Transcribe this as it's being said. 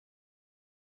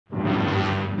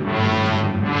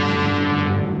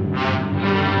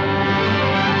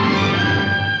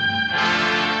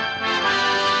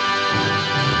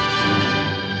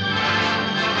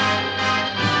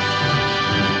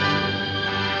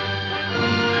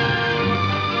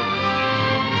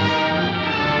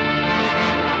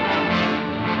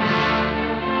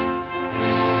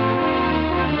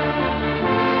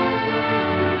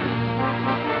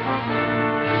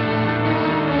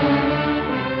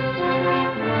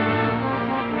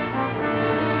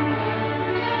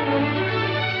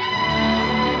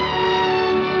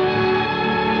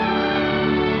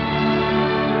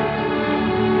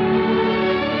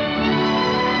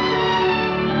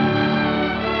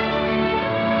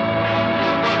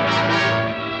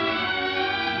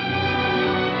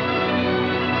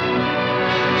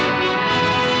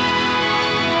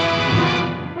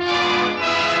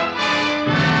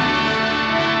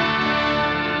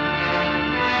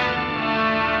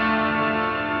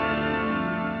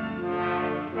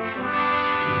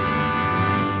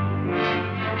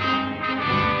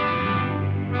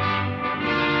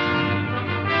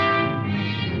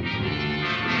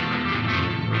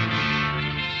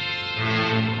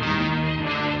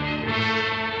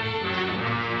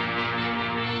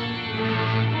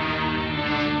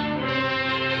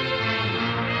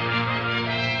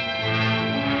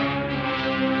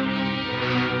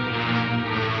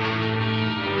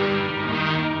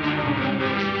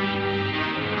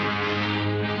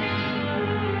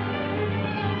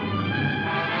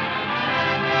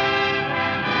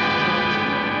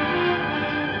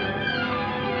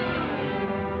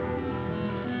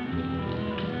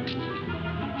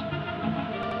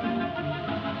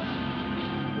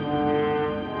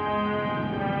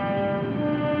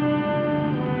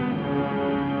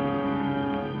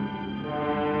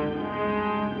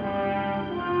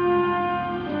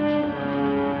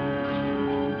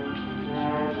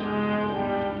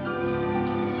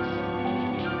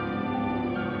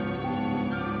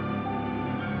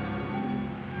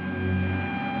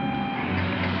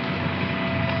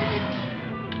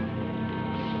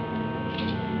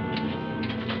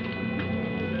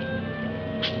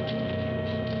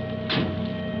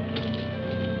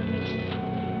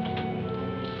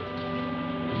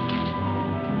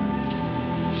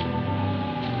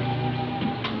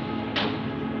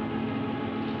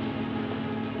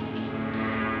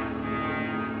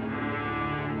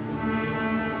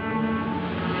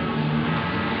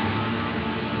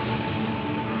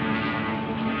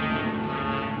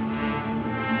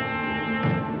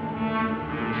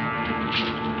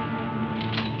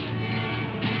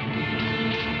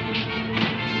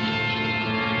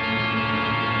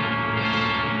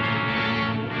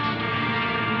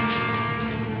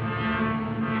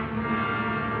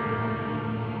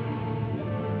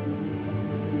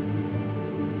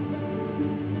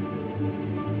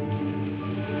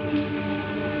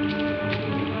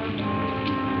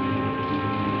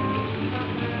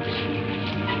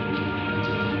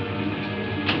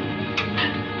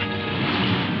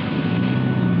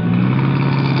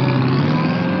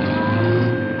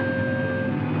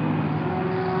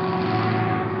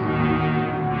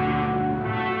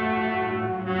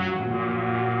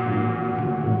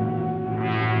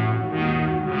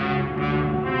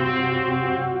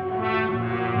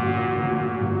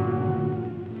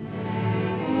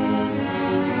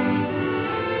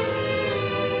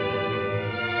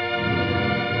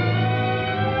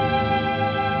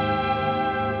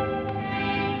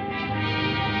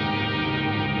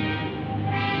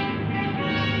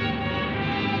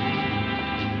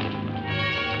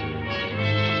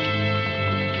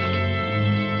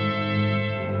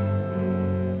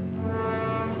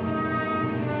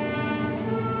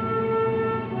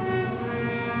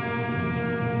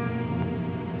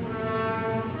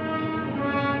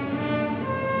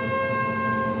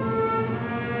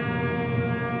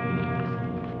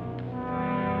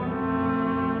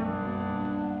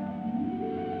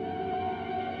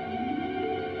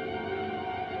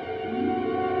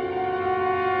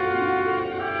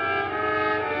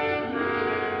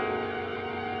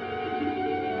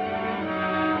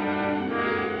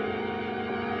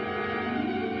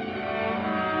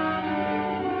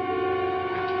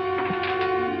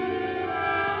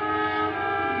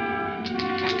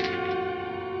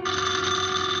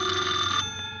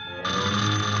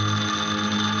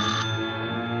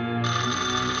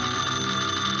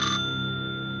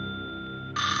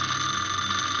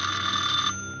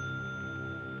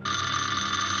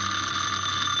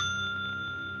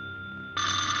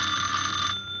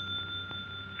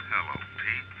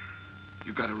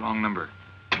got a wrong number.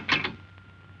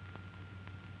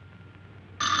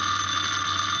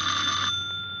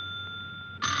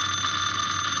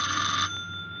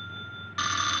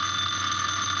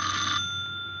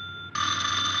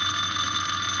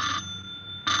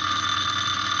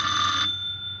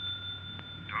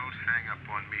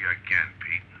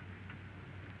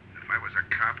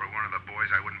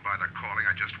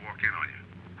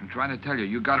 Trying to tell you,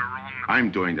 you got it wrong.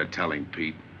 I'm doing the telling,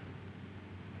 Pete.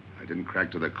 I didn't crack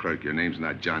to the clerk. Your name's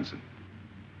not Johnson.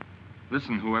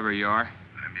 Listen, whoever you are.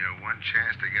 I'm your one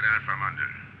chance to get out from under.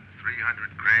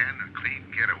 300 grand, a clean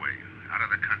getaway, out of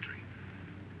the country.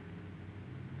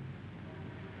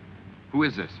 Who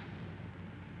is this?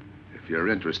 If you're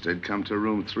interested, come to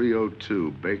room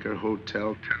 302, Baker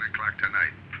Hotel. 10 o'clock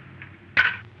tonight.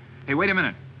 Hey, wait a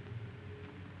minute.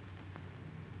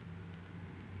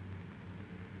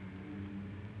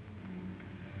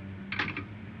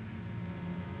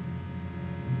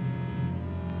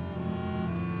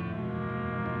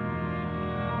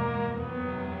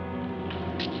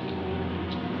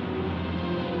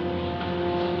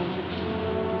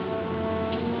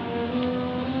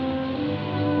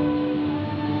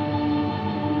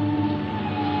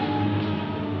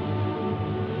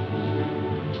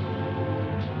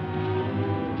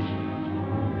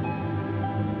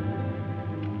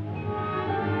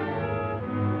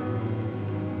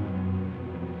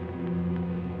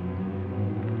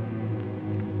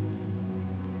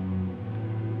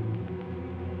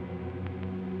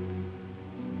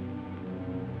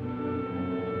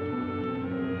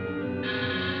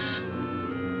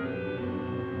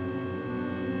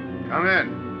 Come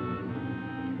in.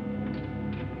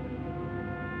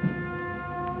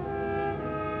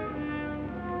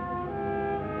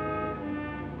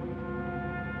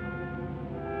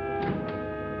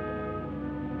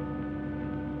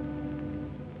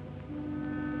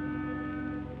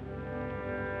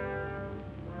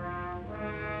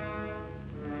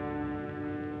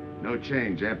 No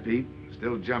change, eh, Pete?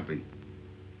 Still jumpy.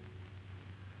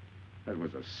 That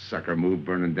was a sucker move,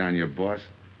 burning down your boss.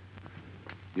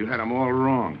 You had him all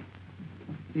wrong.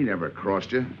 He never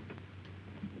crossed you.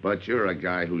 But you're a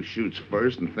guy who shoots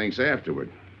first and thinks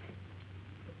afterward.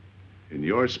 In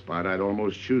your spot, I'd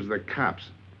almost choose the cops.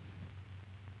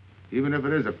 Even if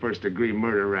it is a first-degree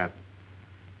murder rap.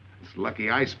 It's lucky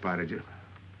I spotted you.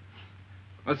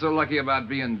 What's so lucky about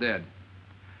being dead?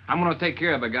 I'm gonna take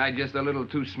care of a guy just a little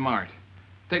too smart.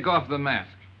 Take off the mask.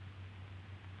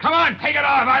 Come on, take it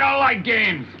off! I don't like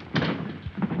games!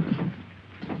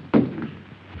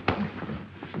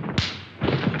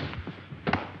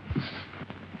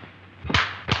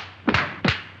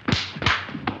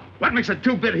 What makes a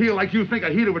two-bit heel like you think a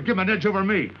heater would give him an edge over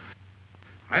me?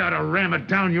 I ought to ram it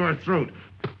down your throat.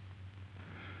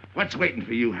 What's waiting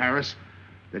for you, Harris?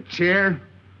 The chair,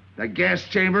 the gas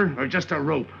chamber, or just a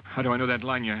rope? How do I know that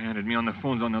line you handed me on the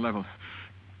phone's on the level?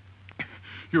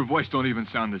 Your voice don't even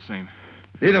sound the same.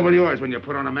 Neither will yours when you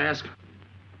put on a mask.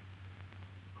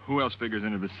 Who else figures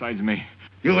in it besides me?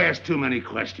 You ask too many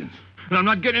questions. And I'm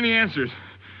not getting any answers.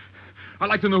 I'd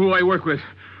like to know who I work with,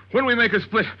 when we make a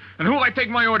split, and who I take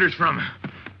my orders from.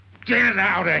 Get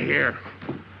out of here.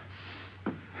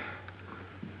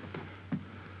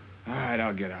 All right,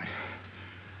 I'll get out.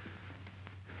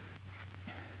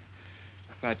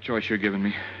 That choice you're giving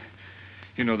me.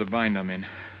 You know the bind I'm in.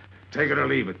 Take it or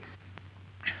leave it.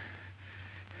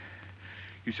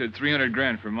 You said 300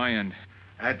 grand for my end.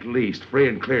 At least, free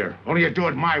and clear. Only you do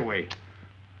it my way.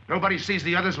 Nobody sees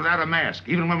the others without a mask,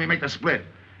 even when we make the split.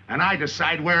 And I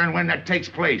decide where and when that takes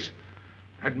place.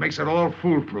 That makes it all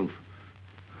foolproof.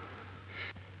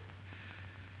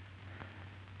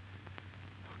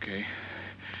 Okay.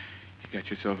 You got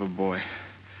yourself a boy.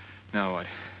 Now what?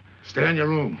 Stay in your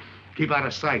room. Keep out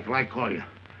of sight till I call you.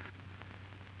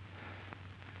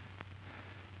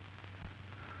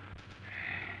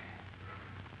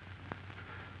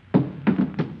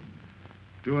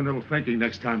 Do a little thinking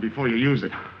next time before you use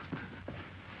it.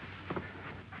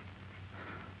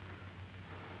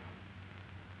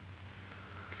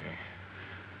 Okay.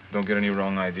 Don't get any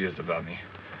wrong ideas about me.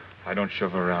 I don't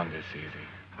shove around this easy.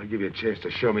 I'll give you a chance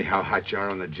to show me how hot you are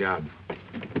on the job.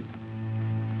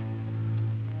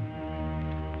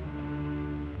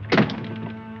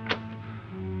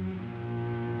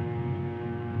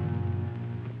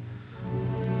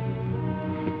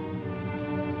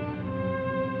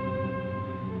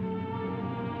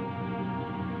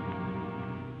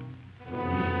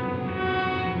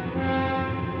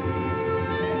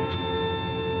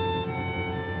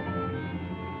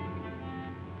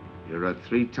 You're a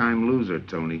three-time loser,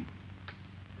 Tony.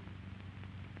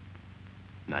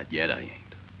 Not yet, I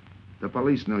ain't. The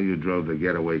police know you drove the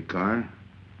getaway car.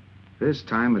 This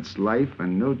time it's life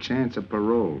and no chance of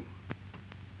parole.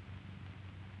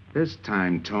 This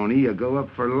time, Tony, you go up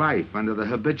for life under the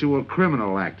Habitual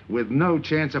Criminal Act with no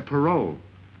chance of parole.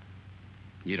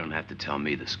 You don't have to tell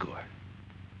me the score.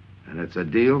 And it's a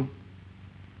deal?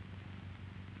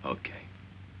 Okay.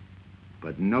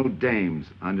 But no dames,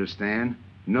 understand?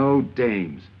 No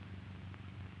dames.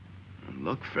 And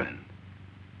look, friend,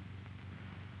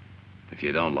 if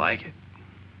you don't like it,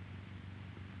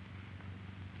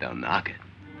 don't knock it.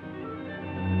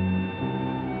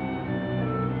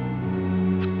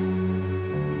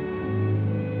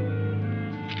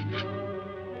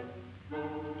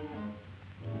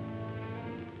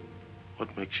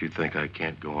 What makes you think I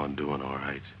can't go on doing all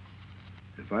right?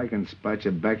 If I can spot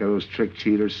you back of those trick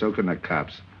cheaters, so can the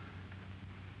cops.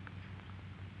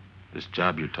 This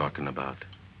job you're talking about,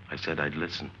 I said I'd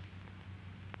listen.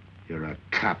 You're a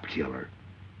cop killer.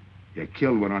 You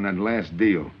killed one on that last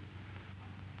deal.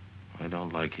 I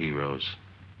don't like heroes.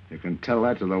 You can tell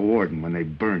that to the warden when they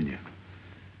burn you.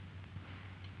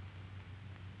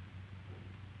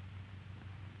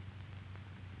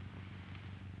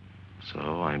 So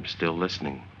I'm still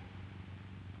listening.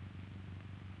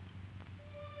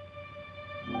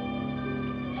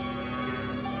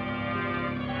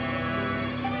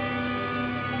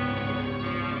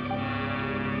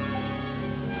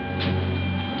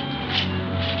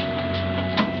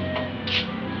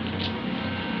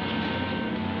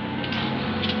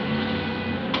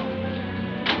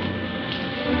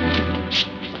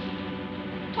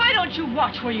 Why don't you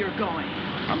watch where you're going?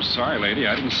 I'm sorry, lady.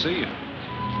 I didn't see you.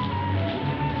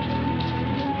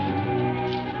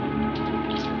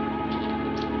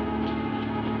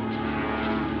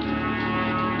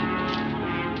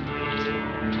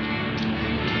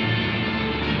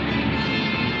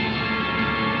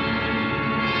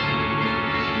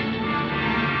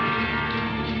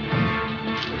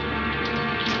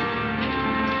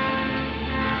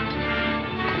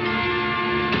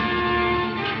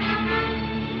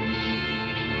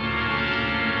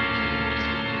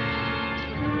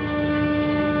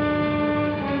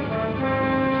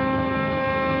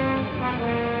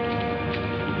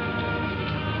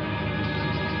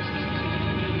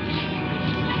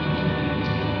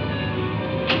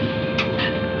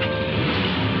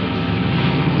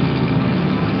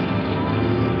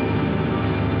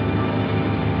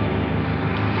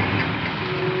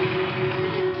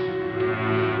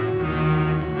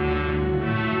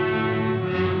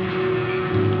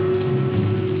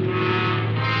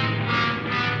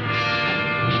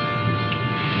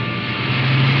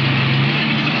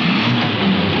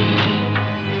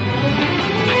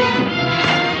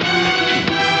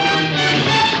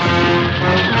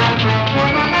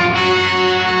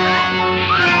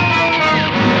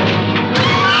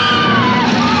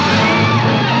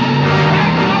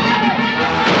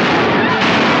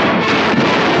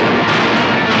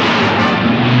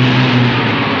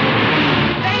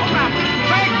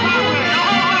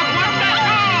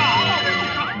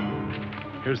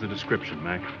 Description,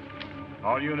 Mac.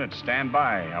 All units, stand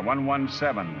by. A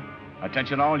 117.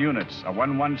 Attention all units, a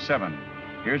 117.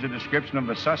 Here's a description of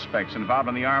the suspects involved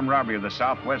in the armed robbery of the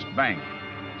Southwest Bank.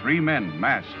 3 men,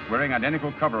 masked, wearing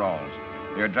identical coveralls.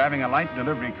 They are driving a light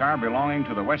delivery car belonging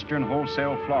to the Western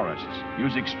Wholesale Florists.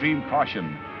 Use extreme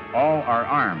caution. All are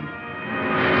armed.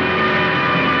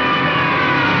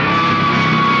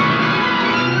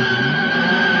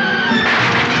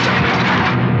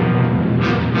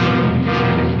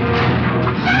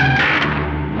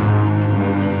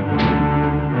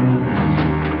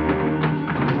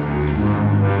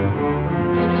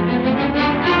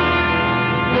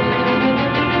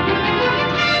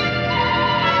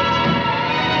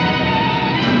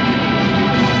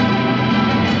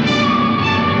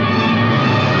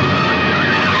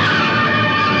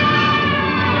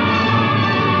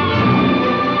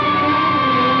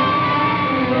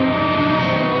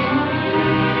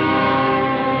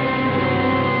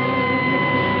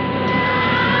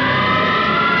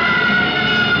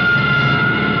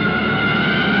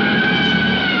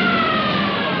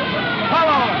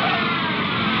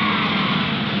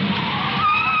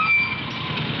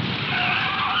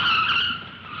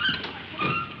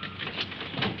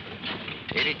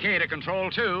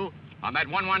 Control 2. On that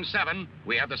 117,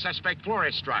 we have the suspect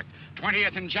florist struck.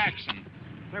 20th and Jackson.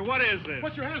 Say, what is this?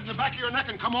 Put your hands in the back of your neck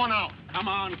and come on out. Come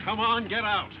on, get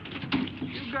out.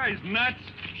 You guys nuts?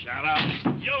 Shut up.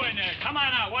 You in there, come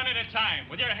on out, one at a time,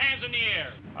 with your hands in the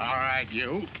air. All right,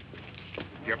 you.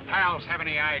 If your pals have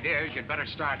any ideas, you'd better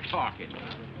start talking.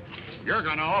 You're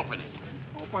gonna open it.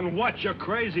 Open what? You're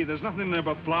crazy. There's nothing in there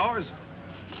but flowers.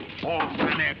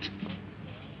 Open it.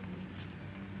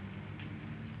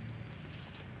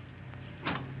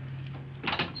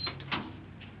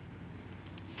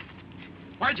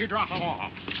 Why'd you drop him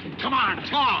off? Come on,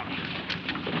 talk!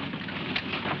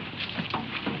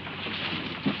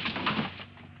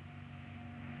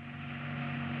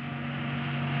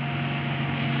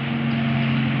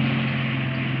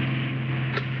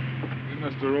 We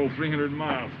must have rolled 300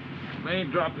 miles. They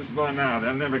ain't dropped us by now.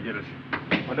 They'll never get us.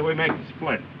 When do we make the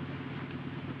split?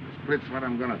 Split's what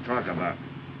I'm gonna talk about.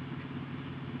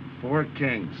 4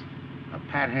 kings. A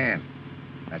pat hand.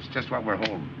 That's just what we're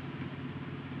holding.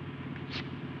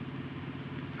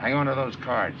 Hang on to those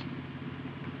cards.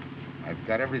 I've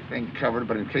got everything covered,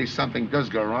 but in case something does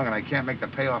go wrong and I can't make the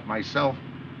payoff myself,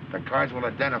 the cards will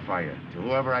identify you to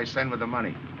whoever I send with the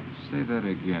money. Say that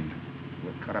again.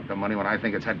 We'll cut up the money when I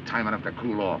think it's had time enough to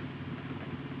cool off.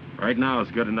 Right now is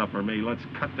good enough for me. Let's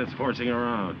cut this horsing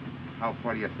around. How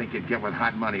far do you think you'd get with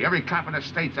hot money? Every cop in the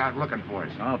state's out looking for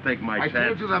us. I'll take my I chance.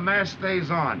 told you the mask stays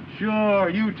on. Sure,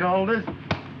 you told us.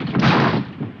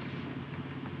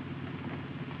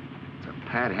 It's a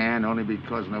pat hand only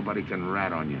because nobody can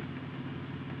rat on you.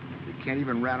 You can't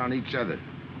even rat on each other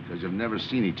because you've never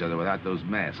seen each other without those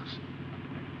masks.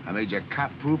 I made you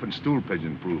cop-proof and stool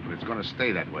pigeon-proof, and it's going to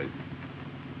stay that way.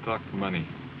 Talk money.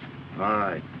 All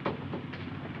right.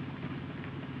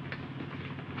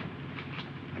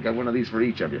 I got one of these for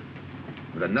each of you.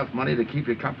 With enough money to keep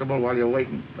you comfortable while you're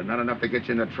waiting, but not enough to get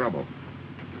you into trouble.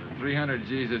 300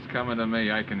 G's that's coming to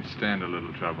me, I can stand a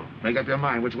little trouble. Make up your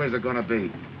mind. Which way's it going to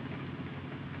be?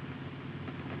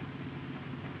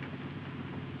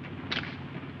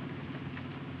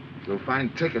 You'll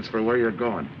find tickets for where you're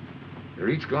going. You're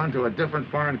each going to a different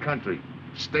foreign country.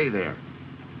 Stay there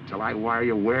till I wire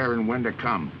you where and when to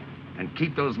come. And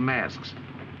keep those masks.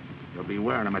 You'll be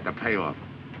wearing them at the payoff.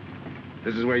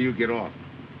 This is where you get off.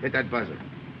 Hit that buzzer.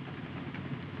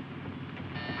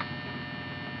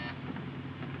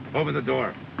 Open the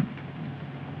door.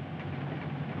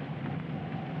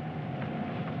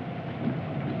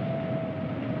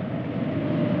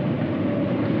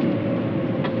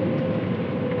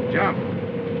 Jump.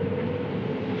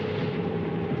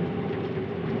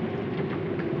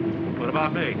 What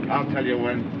about me? I'll tell you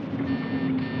when.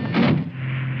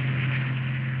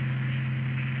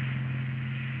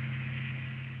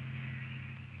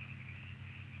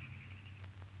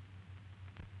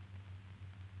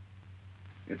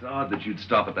 It's odd that you'd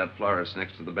stop at that florist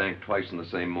next to the bank twice in the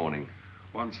same morning.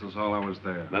 Once was all I was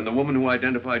there. Then the woman who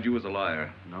identified you as a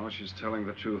liar. No, she's telling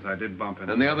the truth. I did bump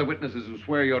into And the other witnesses who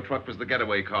swear your truck was the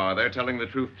getaway car, they're telling the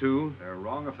truth, too? They're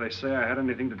wrong if they say I had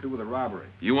anything to do with the robbery.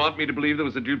 You want me to believe there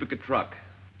was a duplicate truck?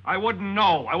 I wouldn't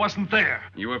know. I wasn't there.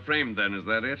 You were framed then, is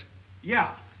that it?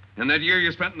 Yeah. And that year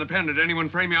you spent in the pen, did anyone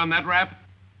frame you on that rap?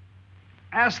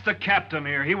 Ask the captain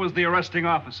here. He was the arresting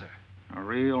officer. A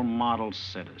real model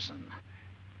citizen.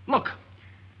 Look,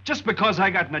 just because I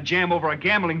got in a jam over a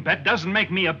gambling bet doesn't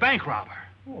make me a bank robber.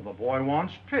 Oh, the boy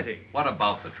wants pity. What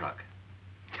about the truck?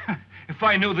 If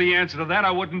I knew the answer to that, I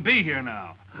wouldn't be here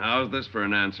now. How's this for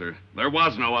an answer? There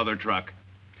was no other truck.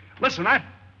 Listen,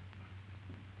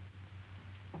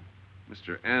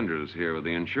 Mr. Andrews here with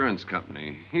the insurance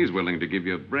company. He's willing to give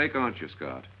you a break, aren't you,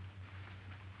 Scott?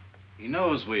 He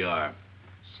knows we are.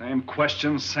 Same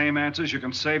questions, same answers. You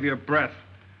can save your breath.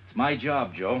 It's my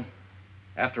job, Joe.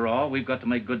 After all, we've got to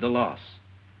make good the loss.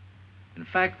 In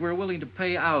fact, we're willing to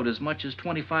pay out as much as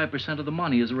 25% of the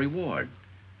money as a reward.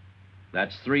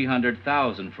 That's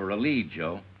 $300,000 for a lead,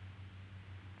 Joe.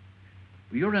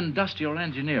 You're an industrial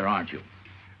engineer, aren't you?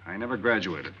 I never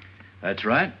graduated. That's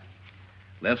right.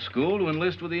 Left school to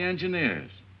enlist with the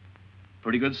engineers.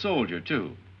 Pretty good soldier,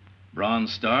 too.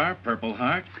 Bronze Star, Purple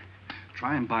Heart.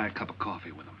 Try and buy a cup of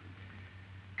coffee with him.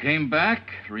 Came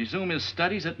back to resume his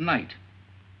studies at night.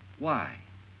 Why?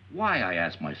 Why, I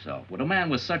ask myself, would a man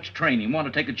with such training want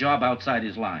to take a job outside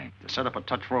his line? To set up a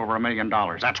touch for over $1 million,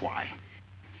 that's why.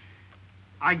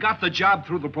 I got the job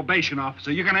through the probation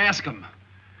officer. You can ask him.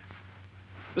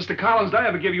 Mr. Collins, did I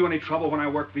ever give you any trouble when I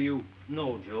worked for you?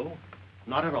 No, Joe.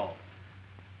 Not at all.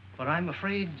 But I'm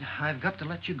afraid I've got to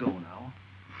let you go now.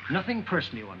 Nothing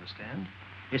personal, you understand.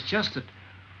 It's just that,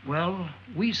 well,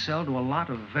 we sell to a lot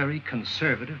of very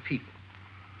conservative people.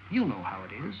 You know how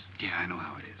it is. Yeah, I know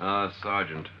how it is.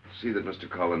 Sergeant, see that Mr.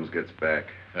 Collins gets back.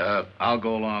 I'll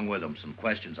go along with him. Some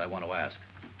questions I want to ask.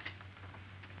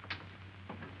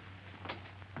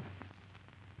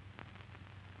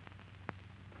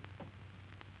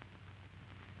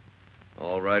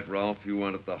 All right, Rolfe, you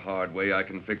want it the hard way. I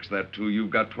can fix that, too.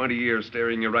 You've got 20 years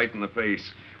staring you right in the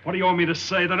face. What do you want me to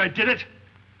say, that I did it?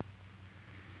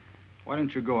 Why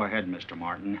don't you go ahead, Mr.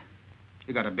 Martin?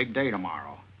 You got a big day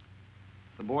tomorrow.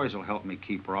 The boys will help me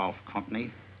keep Rolfe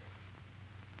company.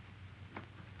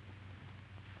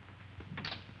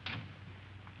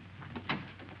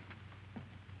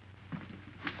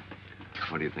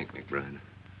 What do you think, McBride?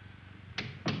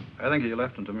 I think you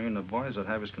left him to me and the boys would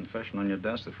have his confession on your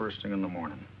desk the first thing in the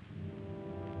morning.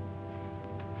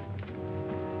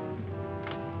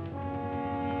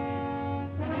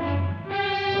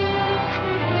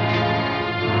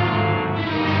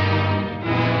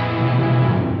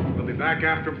 We'll be back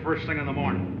after him first thing in the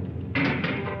morning.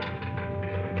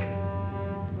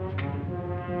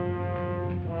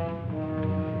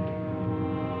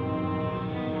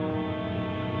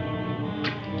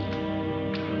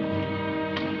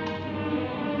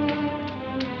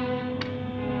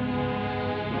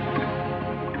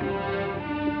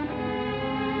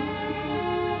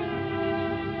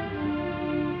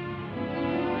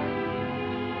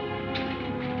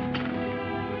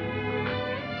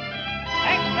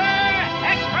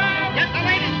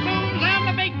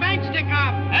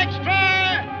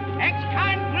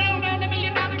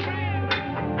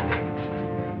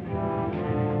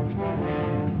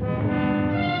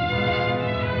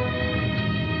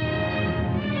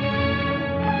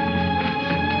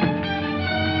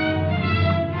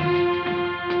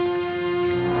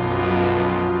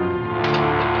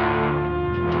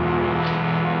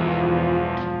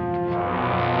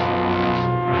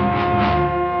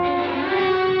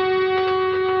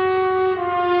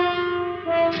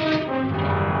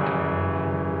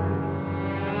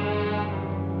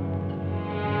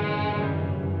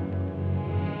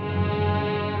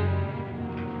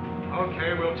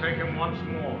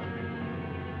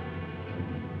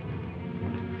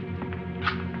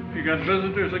 You got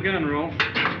visitors again, Rolfe.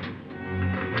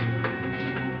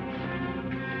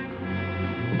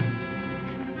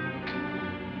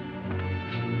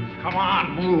 Come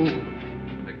on, move.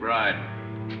 McBride.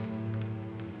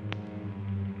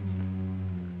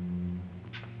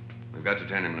 We've got to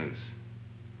turn him loose.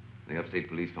 The upstate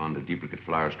police found a duplicate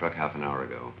flower truck half an hour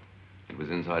ago. It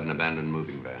was inside an abandoned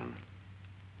moving van.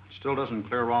 Still doesn't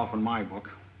clear Rolfe in my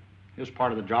book. His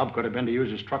part of the job could have been to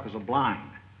use his truck as a blind,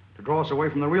 to draw us away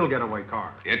from the real getaway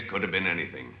car. It could have been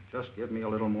anything. Just give me a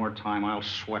little more time. I'll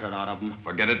sweat it out of him.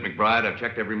 Forget it, McBride. I've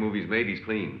checked every move he's made. He's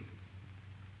clean.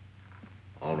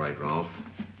 All right, Rolfe.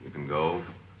 You can go.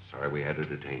 Sorry we had to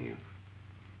detain you.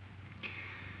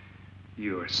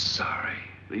 You're sorry.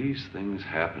 These things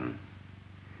happen.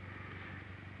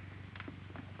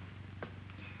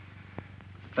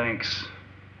 Thanks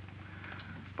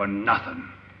for nothing.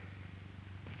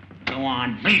 Go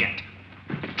on, beat it.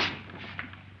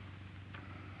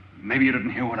 Maybe you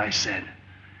didn't hear what I said.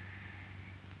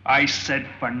 I said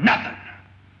for nothing.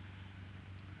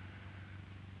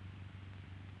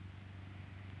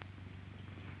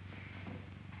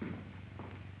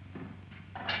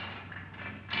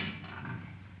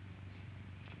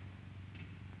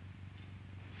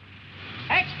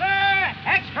 Extra!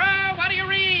 Extra! What do you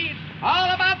read?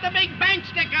 All about the big bank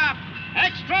stick-up.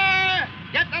 Extra!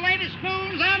 Get the latest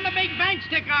news on the big bank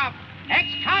stick-up.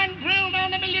 Ex-con grilled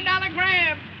on the $1 million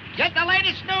grab. Get the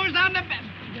latest news on the...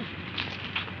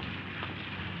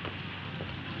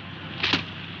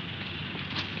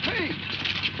 Hey,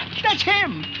 that's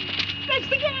him. That's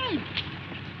the guy.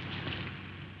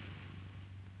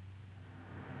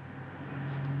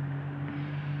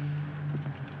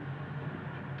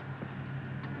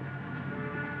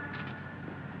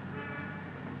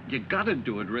 You gotta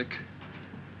do it, Rick.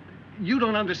 You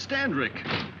don't understand, Rick.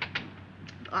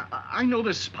 I know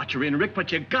the spot you're in, Rick,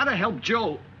 but you gotta help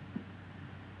Joe.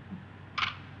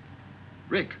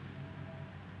 Rick.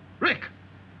 Rick!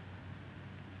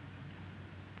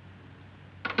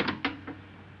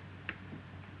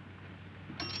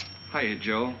 Hiya,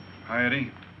 Joe. Hi,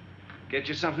 Eddie. Get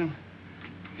you something?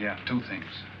 Yeah, 2 things.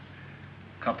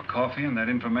 Cup of coffee and that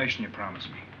information you promised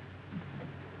me.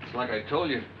 It's like I told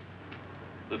you.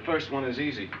 The first one is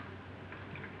easy.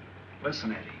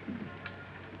 Listen, Eddie.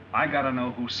 I gotta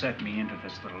know who set me into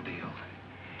this little deal.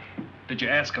 Did you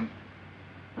ask him?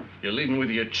 You're leading with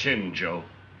your chin, Joe.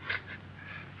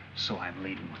 So I'm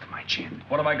leading with my chin.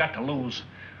 What have I got to lose?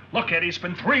 Look, Eddie, it's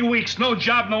been 3 weeks. No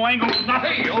job, no angle,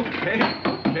 nothing. Hey,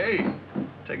 okay.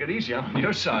 Take it easy. I'm on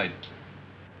your side.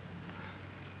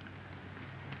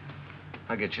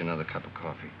 I'll get you another cup of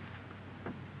coffee.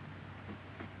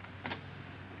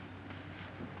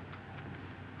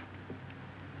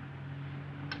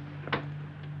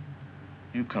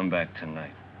 You come back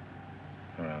tonight,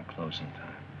 around closing time.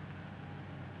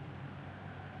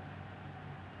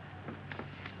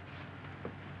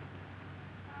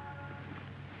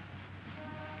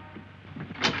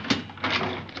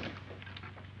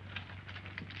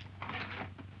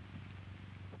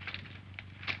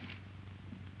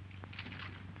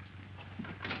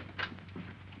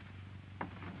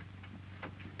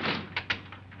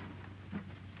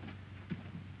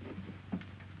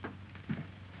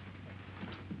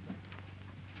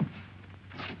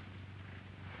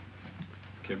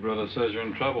 Your brother says you're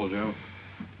in trouble, Joe.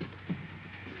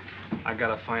 I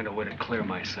gotta find a way to clear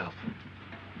myself.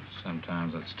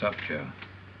 Sometimes it's tough, Joe.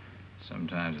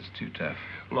 Sometimes it's too tough.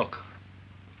 Look,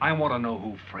 I want to know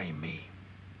who framed me.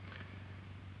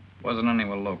 Wasn't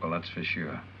anyone local, that's for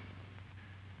sure.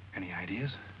 Any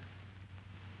ideas?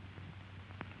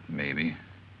 Maybe.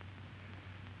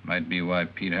 Might be why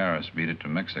Pete Harris beat it to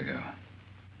Mexico.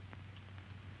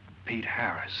 Pete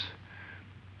Harris?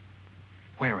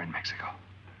 Where in Mexico?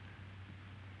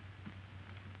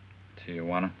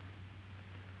 Tijuana.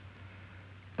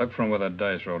 Look for him with a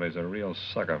dice roll. He's a real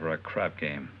sucker for a crap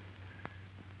game.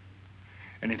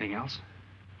 Anything else?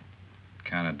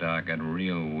 Kind of dark, got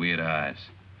real weird eyes.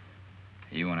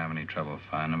 You won't have any trouble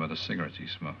finding him with the cigarettes he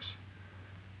smokes.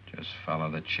 Just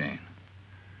follow the chain.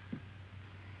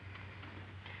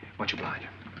 Much obliged.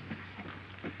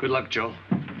 Good luck, Joe.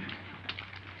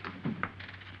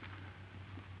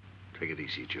 Take it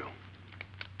easy, Joe.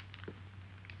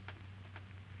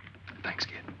 Thanks,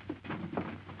 kid.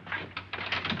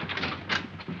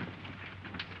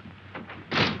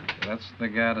 That's the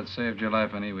guy that saved your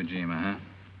life in Iwo Jima,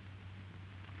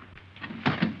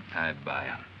 huh? I buy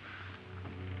him.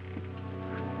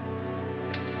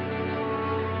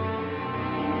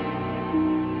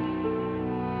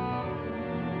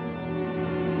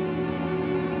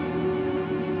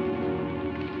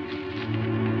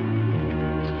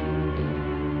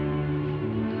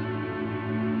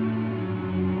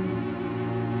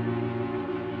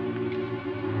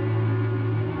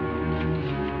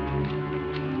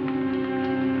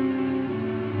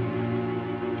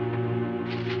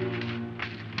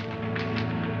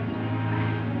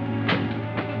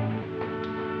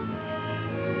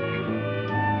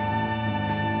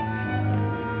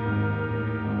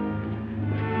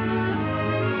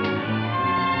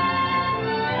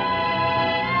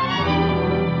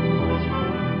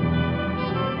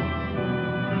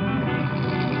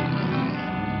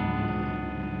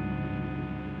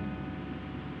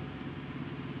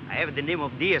 The name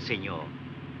of Dia, senor.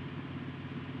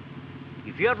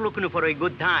 If you're looking for a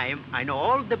good time, I know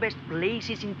all the best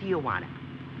places in Tijuana.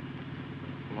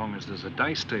 As long as there's a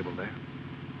dice table there.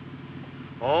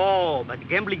 Oh, but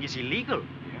gambling is illegal.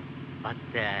 Yeah. But,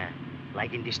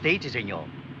 like in the States, senor,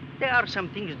 there are some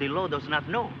things the law does not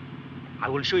know. I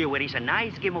will show you where is a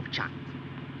nice game of chance.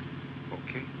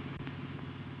 Okay.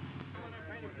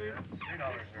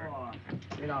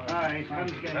 All right,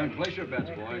 Place your bets,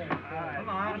 boys. Come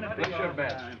on. Place your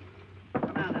bets.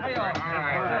 Hey, all.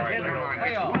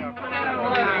 Hey, all. Come on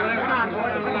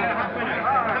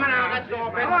out, let's go.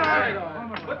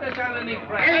 Put this underneath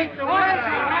press. Eight to one.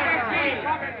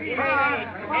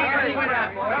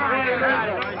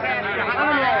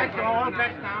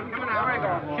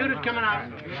 Shooters coming out.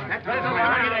 That's what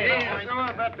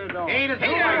Eight is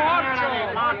coming out.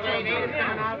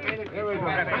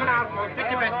 Coming out, boys. Pick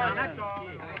your bets down. That's all.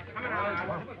 Coming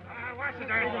out. Watch the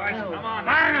dice, boys. Come on.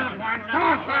 Fire the points. Come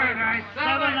on, fire dice. 7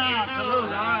 out. Salute. All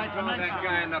right. Throw that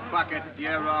guy in the bucket.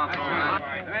 You're off.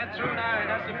 That's true now.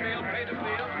 That's the field. Pay the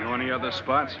field. You know any other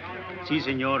spots? Si,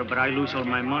 senor, but I lose all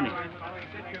my money.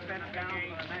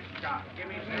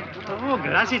 Oh,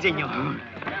 gracias, senor.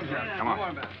 Come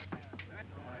on.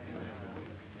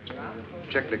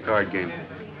 Check the card game.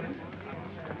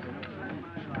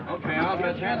 Okay, I'll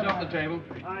bet. Hands off the table.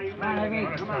 Come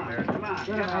on. Come on.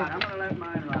 I'm going to let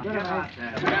mine rock.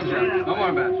 Hands up. No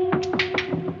more bets.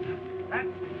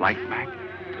 Light back.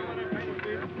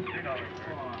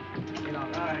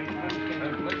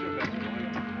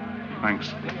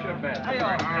 Thanks. All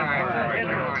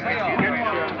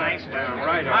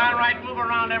right, move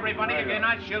around, everybody. If you're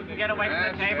not shooting, get away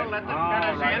from the table. Let the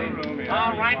spinners in.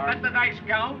 All right, let the dice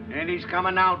go. And he's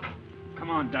coming out. Come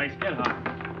on, Dice, get hot.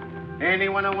 And he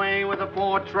went away with a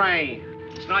 4 tray.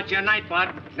 It's not your night,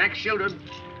 bud. Next shooter.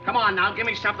 Come on now, give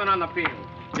me something on the field.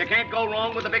 You can't go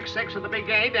wrong with the big 6 or the big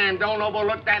 8, and don't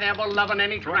overlook that ever-loving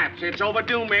any traps. It's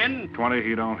overdue, men. 20,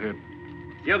 he don't hit.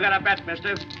 You got a bet,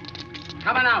 mister.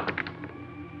 Coming out.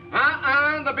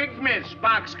 The big miss,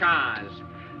 boxcars.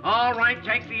 All right,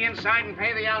 take the inside and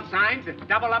pay the outside.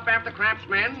 Double up after craps,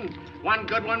 men. One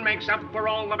good one makes up for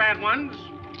all the bad ones.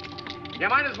 You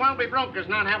might as well be broke as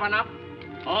not have enough.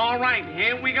 All right,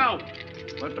 here we go.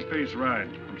 Let the piece ride.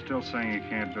 I'm still saying he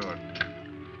can't do it.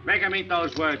 Make him eat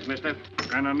those words, mister.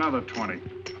 And another 20.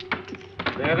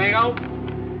 There they go.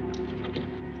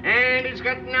 And he's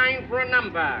got 9 for a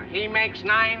number. He makes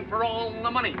 9 for all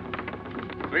the money.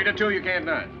 3 to 2, you can't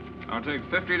deny. I'll take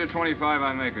 50 to 25,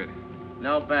 I make it.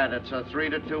 No bet. It's a 3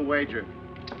 to 2 wager.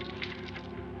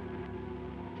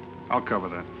 I'll cover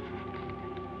that.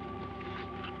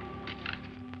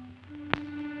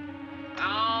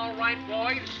 All right,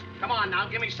 boys. Come on now,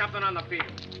 give me something on the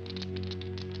field.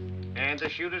 And the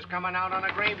shooter's coming out on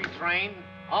a gravy train.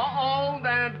 Uh-oh,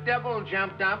 the devil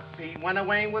jumped up. He went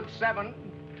away with 7.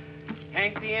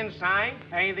 Hank the inside,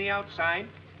 pay the outside.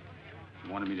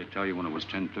 You wanted me to tell you when it was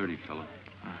 10:30, fella.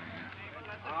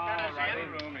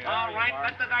 All right,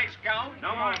 let the dice go.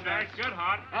 No more dice. Good,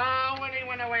 Hot. Oh, and he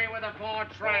went away with a 4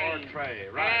 tray. 4 tray,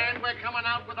 right. And we're coming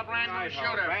out with a brand new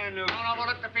shooter. Brand new. Don't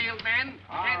overlook the field, men.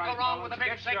 Can't go wrong with the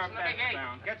big 6 and the big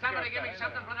 8. Get Somebody give me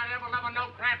something for that ever-loving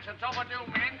no craps. It's overdue,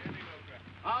 men.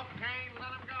 Okay,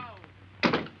 let him go.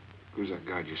 Who's that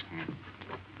guy just come in?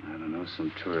 I don't know,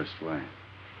 some tourist way.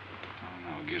 Oh,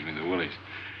 no, it gives me the willies.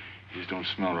 He just don't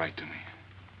smell right to me.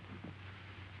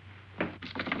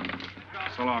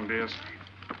 So long, Diaz.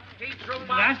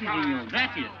 Gracias, senor.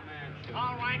 Gracias.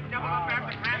 All right, double up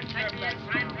after craps. Take the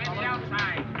inside, pay the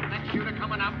outside. Next shooter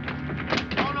coming up.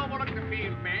 Don't overlook the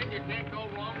field, man. You can't go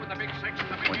wrong with the big 6 and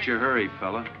the big 8. What's your hurry,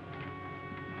 fella?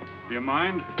 Do you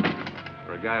mind?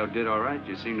 For a guy who did all right,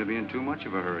 you seem to be in too much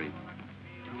of a hurry.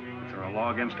 Is there a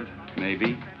law against it?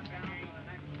 Maybe.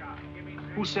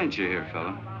 Who sent you here,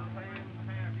 fella?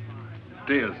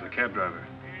 Diaz, the cab driver.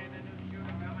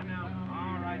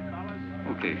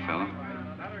 Okay, fella.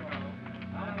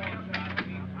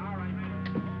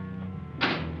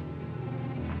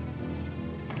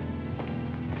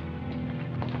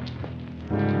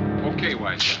 Okay,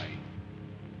 white guy.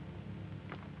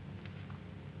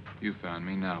 You found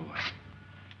me, now what?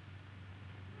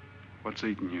 What's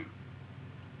eating you?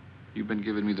 You've been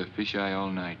giving me the fisheye all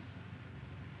night.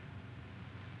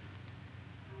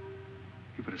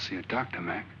 You better see a doctor,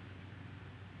 Mac.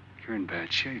 You're in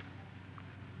bad shape.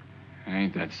 I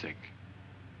ain't that sick.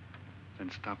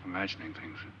 Then stop imagining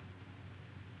things.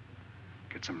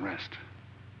 Get some rest.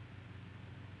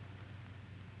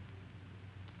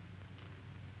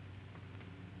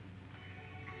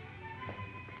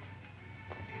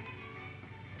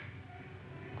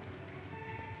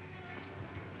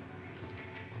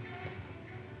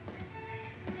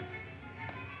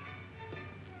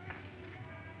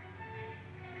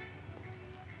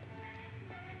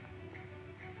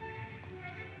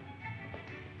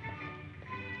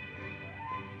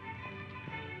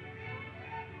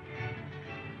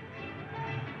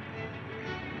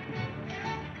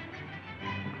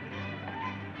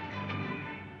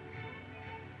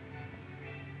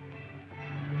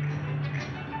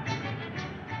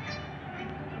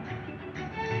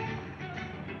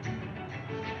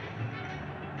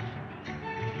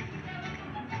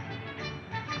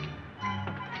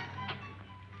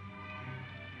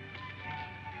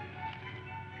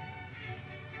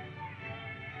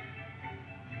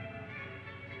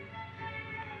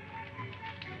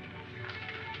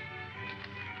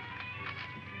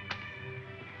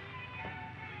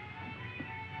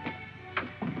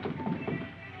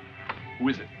 Who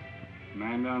is it?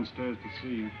 Man downstairs to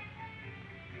see you.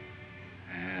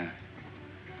 Yeah.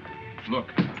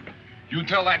 Look, you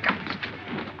tell that guy.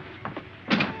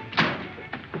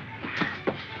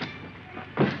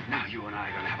 Now you and I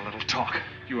are gonna have a little talk.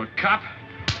 You a cop?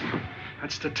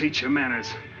 That's to teach you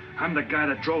manners. I'm the guy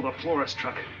that drove the florist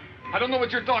truck. I don't know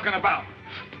what you're talking about.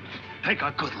 Take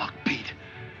a good look, Pete.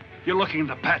 You're looking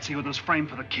into Patsy with his frame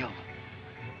for the kill.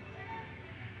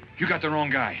 You got the wrong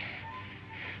guy.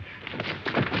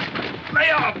 Lay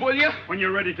off, will you? When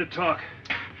you're ready to talk.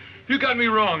 You got me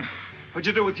wrong. What'd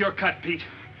you do with your cut, Pete?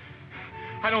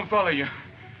 I don't follow you.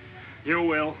 You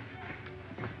will.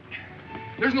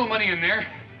 There's no money in there.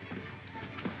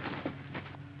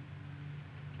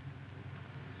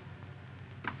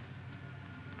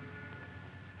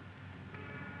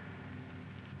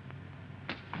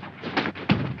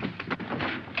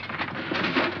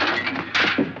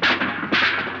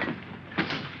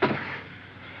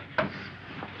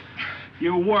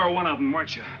 You were one of them,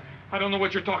 weren't you? I don't know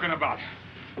what you're talking about.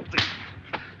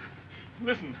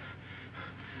 Listen,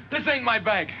 this ain't my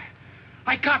bag.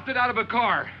 I copped it out of a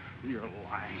car. You're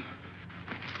lying.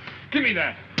 Give me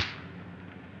that.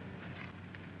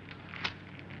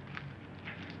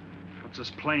 What's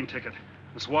this plane ticket?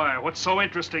 This wire? What's so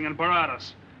interesting in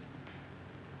Baradas?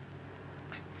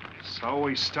 So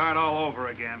we start all over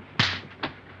again.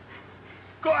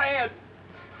 Go ahead.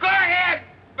 Go ahead!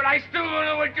 But I still don't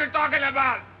know what you're talking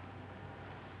about.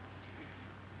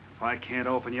 If I can't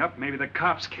open you up, maybe the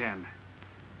cops can.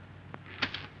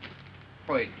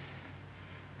 Wait.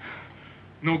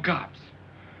 No cops.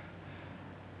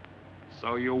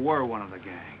 So you were one of the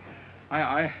gang.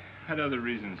 I had other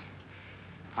reasons.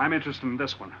 I'm interested in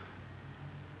this one.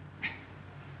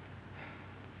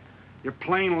 Your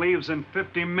plane leaves in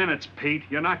 50 minutes, Pete.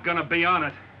 You're not gonna be on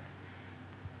it.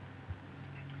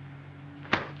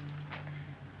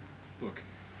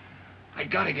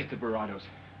 gotta get to Barado's.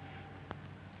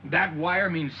 That wire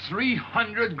means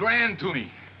 300 grand to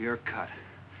me. You're cut.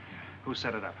 Who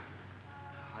set it up?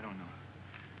 I don't know.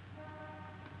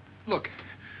 Look,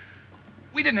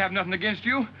 we didn't have nothing against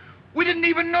you. We didn't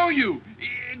even know you.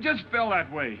 It just fell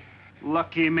that way.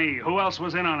 Lucky me. Who else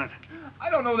was in on it? I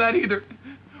don't know that either.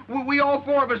 We all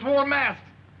four of us wore masks.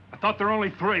 I thought there were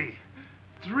only 3.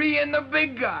 3 and the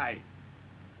big guy.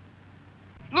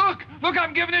 Look,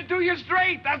 I'm giving it to you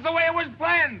straight. That's the way it was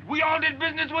planned. We all did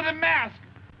business with a mask.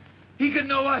 He could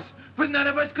know us, but none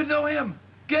of us could know him.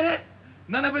 Get it?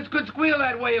 None of us could squeal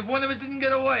that way if one of us didn't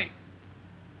get away.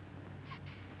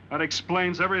 That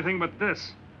explains everything but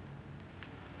this.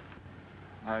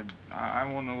 I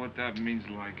won't know what that means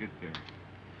till I get there.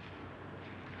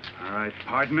 All right,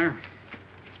 partner.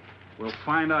 We'll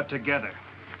find out together.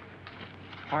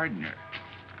 Partner?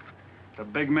 The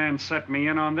big man set me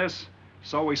in on this,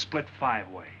 so we split 5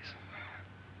 ways.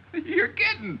 You're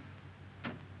kidding.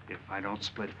 If I don't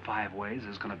split 5 ways,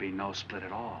 there's gonna be no split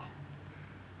at all.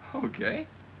 Okay.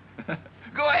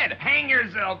 Go ahead, hang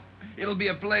yourself. It'll be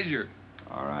a pleasure.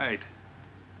 All right.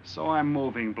 So I'm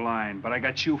moving blind, but I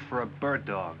got you for a bird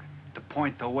dog to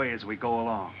point the way as we go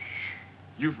along.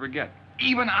 You forget.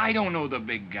 Even I don't know the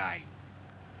big guy.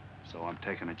 So I'm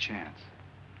taking a chance.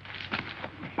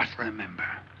 But remember,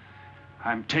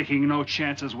 I'm taking no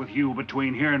chances with you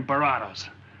between here and Barado's,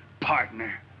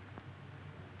 partner.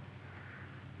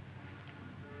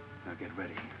 Now get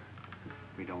ready.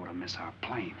 We don't want to miss our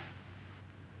plane.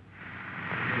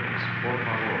 Por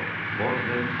favor,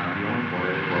 borden avión por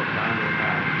el portal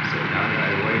local, señal de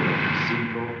vuelo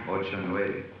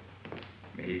 589.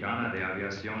 Mexicana de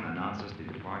Aviación announces the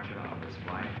departure of its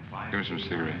flight 5. Give me some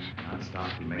cigarettes. Non-stop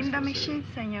to In the Mexico machine,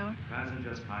 City. senor.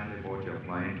 Passengers kindly board your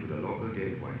plane to the local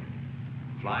gateway.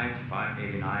 Flight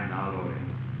 589 now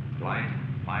loading. Flight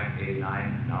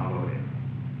 589 now loading.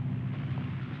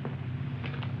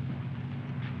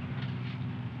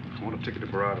 I want a ticket to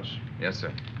Barado's. Yes,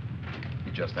 sir.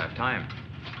 You just have time.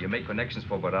 You make connections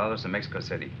for Barado's in Mexico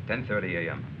City, 10:30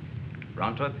 a.m.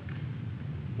 Round trip?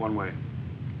 One way.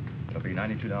 It'll be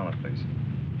 $92, please.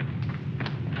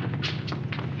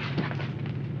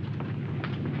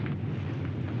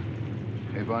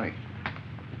 Hey, Bonnie.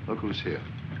 Look who's here.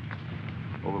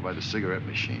 Over by the cigarette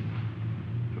machine.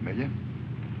 Familiar?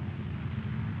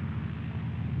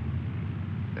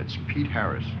 That's Pete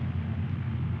Harris.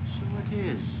 So it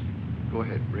is. Go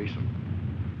ahead, race him.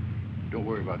 Don't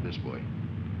worry about this boy.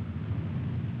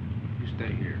 You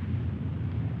stay here.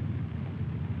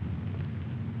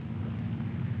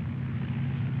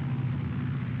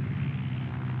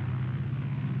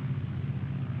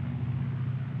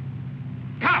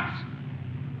 Cops!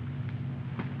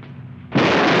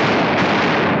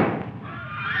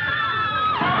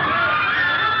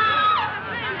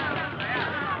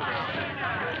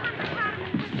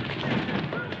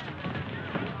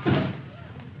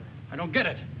 I don't get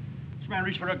it. This man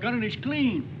reached for a gun and he's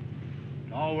clean.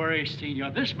 Don't worry,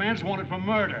 senor. This man's wanted for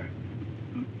murder.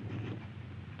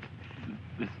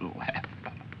 This laugh.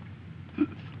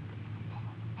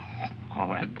 All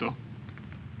that dough.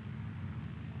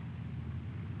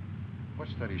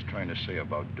 What's that he's trying to say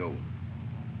about dough?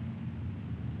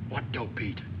 What dough,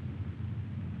 Pete?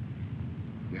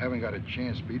 You haven't got a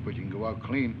chance, Pete, but you can go out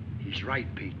clean. He's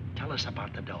right, Pete. Tell us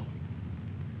about the dough.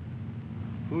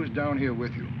 Who's down here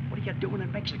with you? What are you doing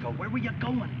in Mexico? Where were you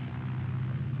going?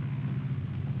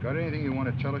 Got anything you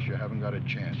want to tell us? You haven't got a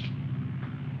chance.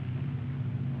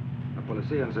 La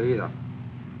policía enseguida.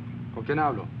 ¿Con quién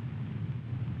hablo?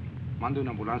 Mande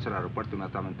una ambulancia al aeropuerto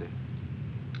inmediatamente.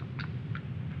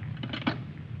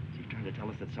 Is he trying to tell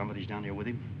us that somebody's down here with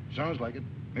him? Sounds like it.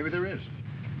 Maybe there is.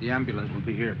 The ambulance will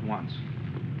be here at once.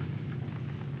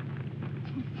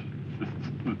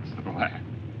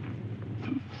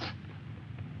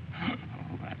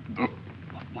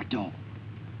 What dough?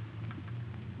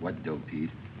 What dough,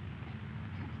 Pete?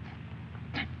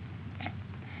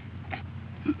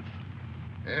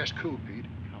 Ask who, Pete?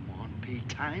 Come on, Pete.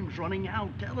 Time's running out.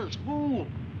 Tell us who.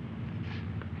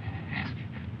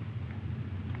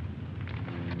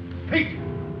 Pete!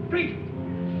 Pete!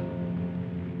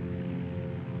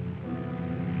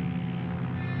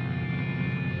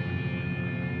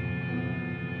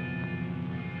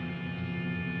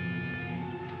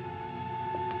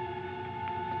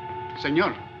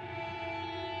 Senor.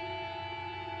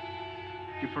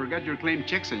 You forgot your claim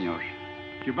check, senor.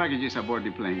 Your baggage is aboard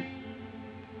the plane.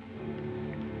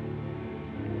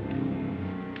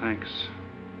 Thanks.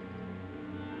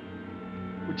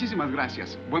 Muchísimas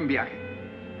gracias. Buen viaje.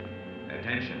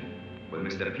 Attention. Will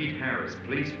Mr. Pete Harris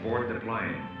please board the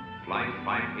plane? Flight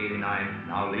 589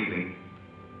 now leaving.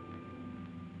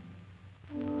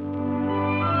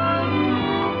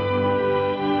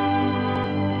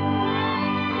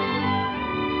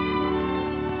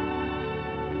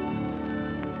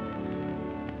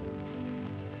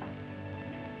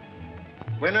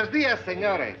 Buenos dias,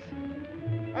 senores.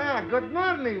 Ah, good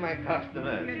morning, my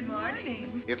customers. Good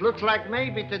morning. It looks like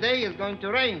maybe today is going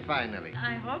to rain finally.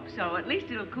 I hope so. At least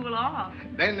it'll cool off.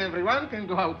 Then everyone can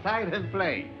go outside and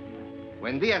play.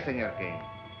 Buen dia, Senor Kane.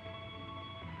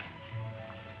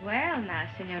 Well, now,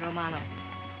 Senor Romano,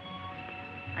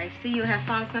 I see you have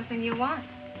found something you want.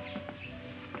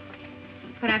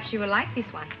 Perhaps you will like this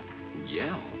one.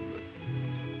 Yeah,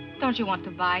 Don't you want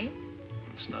to buy it?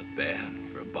 it's not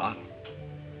bad for a bottle.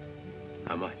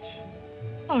 How much?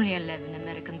 Only 11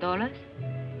 American dollars.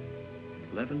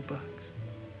 $11.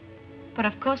 But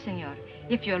of course, senor,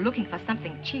 if you're looking for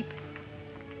something cheap,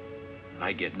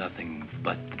 I get nothing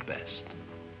but the best.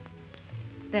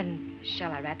 then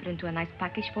shall I wrap it into a nice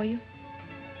package for you?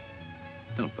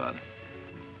 Don't bother.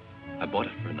 I bought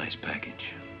it for a nice package.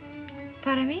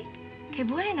 Para mí? Que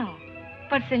bueno.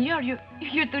 But, senor,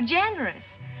 you're too generous.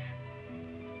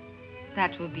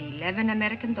 That will be 11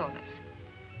 American dollars.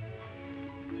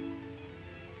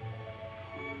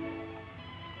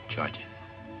 Charge it.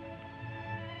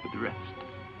 With the rest.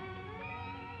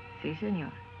 Si,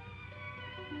 senor.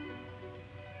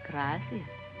 Gracias.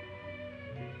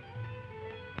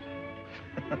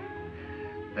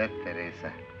 That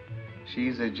Teresa,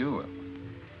 she's a jewel.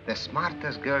 The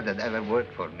smartest girl that ever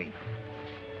worked for me.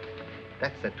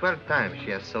 That's the 12th time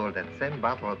she has sold that same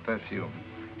bottle of perfume.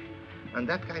 On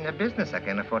that kind of business, I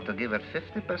can afford to give her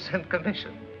 50%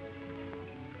 commission.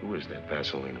 Who is that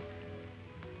Vaseline?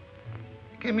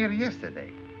 Came here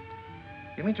yesterday.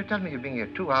 You mean to tell me you've been here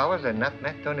 2 hours and not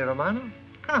met Tony Romano?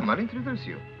 Come, I'll introduce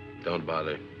you. Don't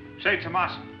bother. Say,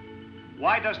 Tomas,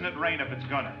 why doesn't it rain if it's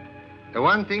gonna? The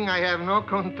one thing I have no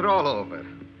control over,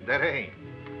 the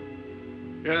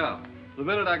rain. Yeah. The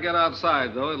minute I get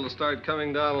outside, though, it'll start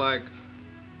coming down like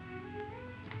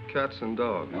cats and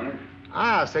dogs. Morning.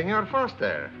 Ah, Senor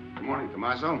Foster. Good morning,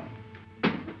 Tommaso.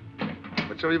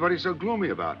 What's everybody so gloomy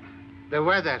about? The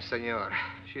weather, senor.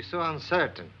 She's so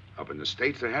uncertain. Up in the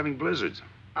States, they're having blizzards.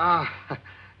 Ah,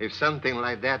 if something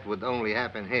like that would only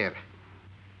happen here.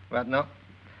 But no.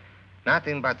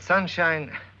 Nothing but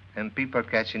sunshine and people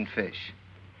catching fish.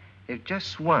 If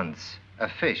just once a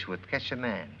fish would catch a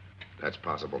man. That's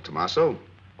possible, Tommaso.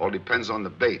 All depends on the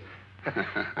bait.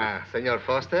 Ah, Senor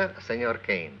Foster, Senor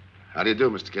Kane. How do you do,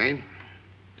 Mr. Kane?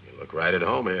 You look right at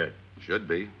home here. Should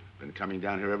be. Been coming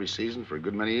down here every season for a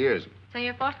good many years.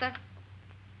 Senor Foster,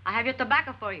 I have your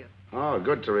tobacco for you. Oh,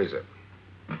 good, Teresa.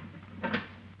 I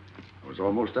was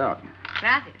almost out.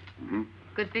 Gracias. Mm-hmm.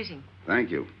 Good fishing.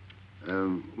 Thank you.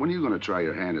 When are you going to try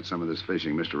your hand at some of this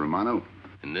fishing, Mr. Romano?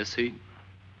 In this heat?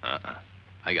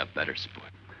 I got better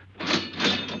sport.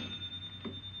 How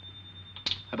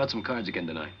about some cards again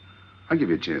tonight? I'll give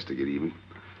you a chance to get even.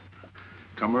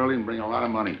 Come early and bring a lot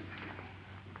of money.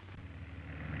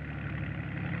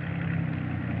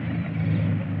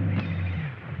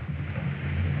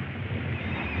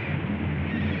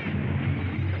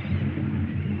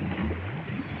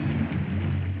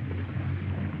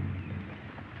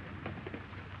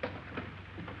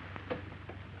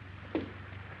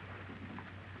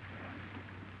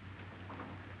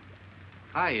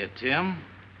 Hiya, Tim.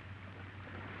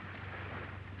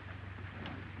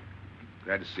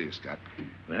 Glad to see you, Scott.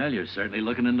 Well, you're certainly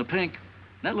looking in the pink.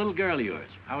 That little girl of yours,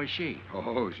 how is she?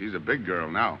 Oh, she's a big girl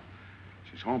now.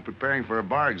 She's home preparing for her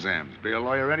bar exams. Be a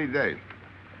lawyer any day.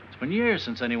 It's been years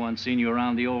since anyone's seen you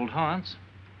around the old haunts.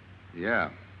 Yeah.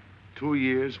 2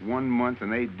 years, 1 month,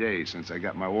 and 8 days since I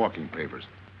got my walking papers.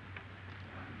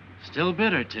 Still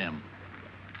bitter, Tim.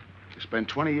 You spend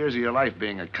 20 years of your life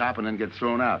being a cop and then get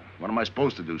thrown out. What am I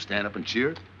supposed to do, stand up and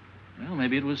cheer? Well,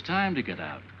 maybe it was time to get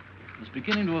out. It was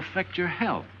beginning to affect your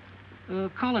health.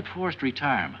 Call it forced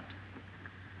retirement.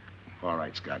 All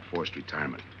right, Scott, forced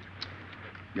retirement.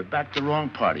 You backed the wrong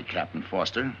party, Captain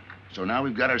Foster. So now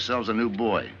we've got ourselves a new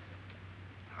boy.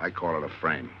 I call it a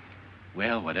frame.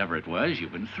 Well, whatever it was,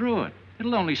 you've been through it.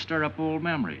 It'll only stir up old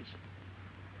memories.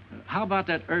 How about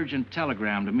that urgent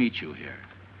telegram to meet you here?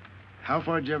 How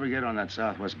far did you ever get on that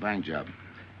Southwest Bank job?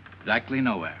 Exactly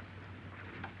nowhere.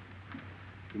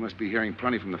 You must be hearing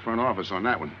plenty from the front office on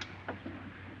that one.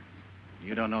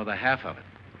 You don't know the half of it.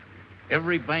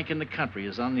 Every bank in the country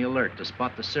is on the alert to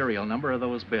spot the serial number of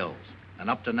those bills. And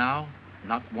up to now,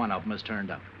 not one of them has turned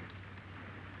up.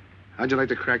 How'd you like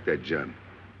to crack that job?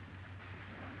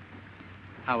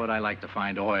 How would I like to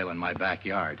find oil in my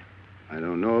backyard? I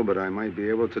don't know, but I might be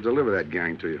able to deliver that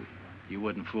gang to you. You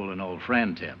wouldn't fool an old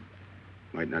friend, Tim.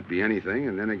 Might not be anything,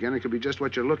 and then again, it could be just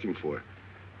what you're looking for.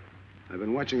 I've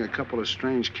been watching a couple of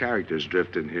strange characters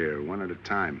drift in here, one at a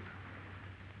time.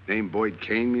 Name Boyd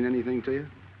Kane mean anything to you?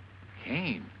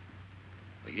 Kane?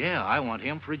 Well, yeah, I want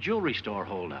him for a jewelry store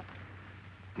holdup.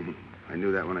 I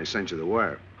knew that when I sent you the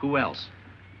wire. Who else?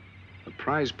 A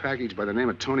prize package by the name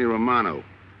of Tony Romano.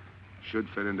 Should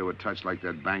fit into a touch like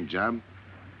that bank job.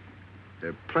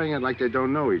 They're playing it like they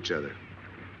don't know each other.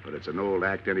 But it's an old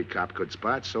act any cop could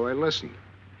spot, so I listened.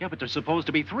 Yeah, but there's supposed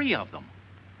to be 3 of them.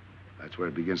 That's where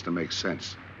it begins to make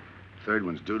sense. Third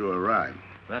one's due to arrive.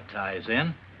 That ties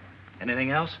in.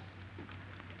 Anything else?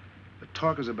 The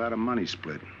talk is about a money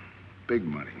split. Big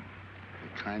money.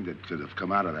 The kind that could have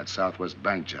come out of that Southwest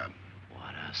bank job.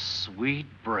 What a sweet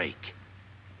break.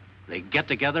 They get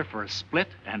together for a split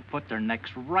and put their necks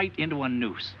right into a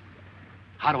noose.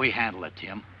 How do we handle it,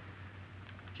 Tim?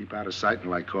 Keep out of sight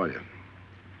until I call you.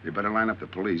 You better line up the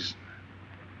police.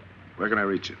 Where can I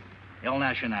reach you? El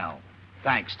Nacional.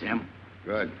 Thanks, Tim.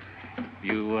 Good.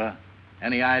 You,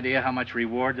 any idea how much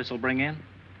reward this will bring in?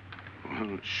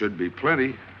 Well, it should be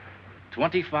plenty.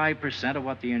 25% of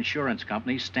what the insurance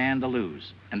companies stand to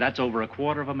lose. And that's over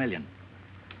 $250,000.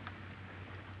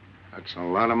 That's a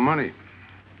lot of money.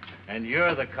 And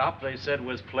you're the cop they said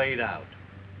was played out.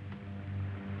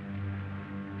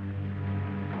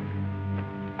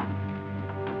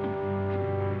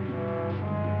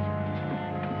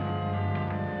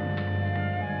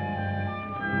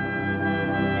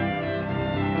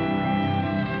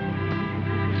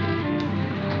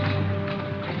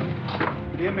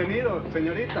 Bienvenido,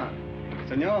 señorita.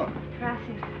 Señor.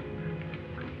 Gracias.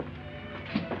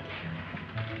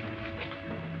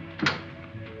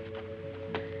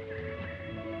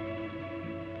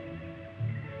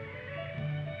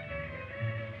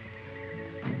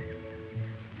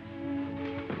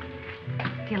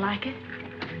 Do you like it?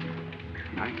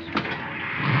 Nice.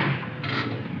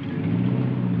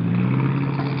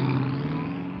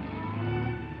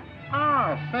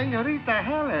 Ah, Señorita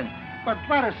Helen. But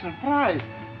what a surprise.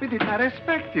 We did not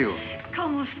expect you.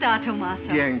 ¿Cómo está, Tomaso?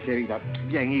 Bien, querida.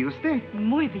 Bien, ¿y usted?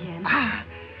 Muy bien. Ah.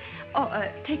 Oh,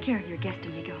 take care of your guest,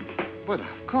 amigo. But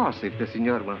of course, if the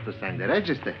senor wants to sign the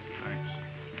register. Thanks.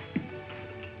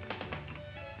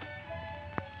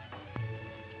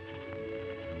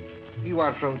 You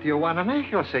are from Tijuana,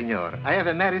 Mexico, senor. I have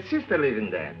a married sister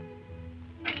living there.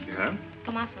 Yeah?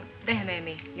 Tomaso, déjeme a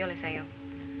mí. Yo le enseño.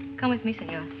 Come with me,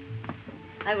 senor.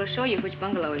 I will show you which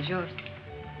bungalow is yours.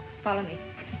 Follow me.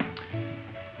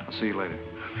 I'll see you later.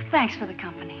 Thanks for the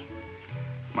company.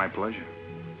 My pleasure.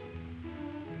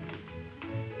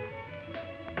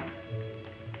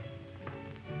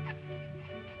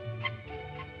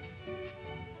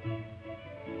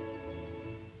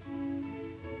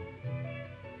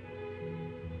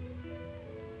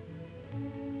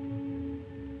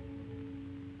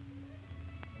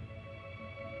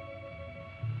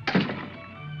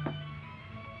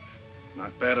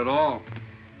 Not bad at all.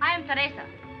 I am Teresa.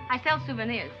 I sell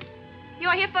souvenirs. You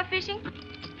are here for fishing?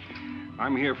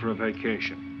 I'm here for a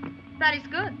vacation. That is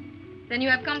good. Then you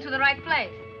have come to the right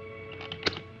place.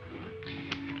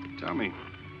 Tell me,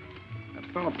 that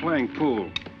fellow playing pool,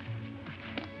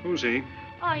 who's he?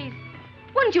 Oh, he's...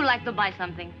 Wouldn't you like to buy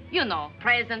something? You know,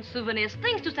 presents, souvenirs,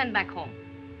 things to send back home.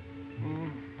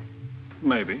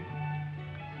 Maybe.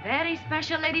 Very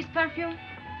special ladies' perfume.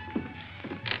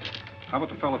 How about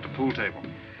the fellow at the pool table?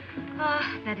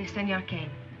 Ah, that is Senor Kane.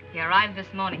 He arrived this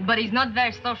morning, but he's not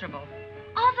very sociable.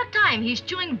 All the time, he's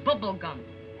chewing bubble gum.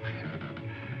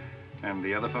 And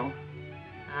the other fellow?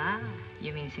 Ah,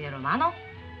 you mean Senor Romano?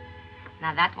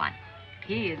 Now, that one.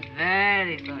 He is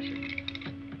very social.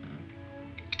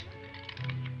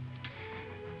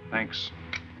 Thanks.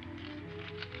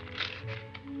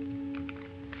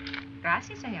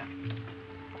 Gracias, senor.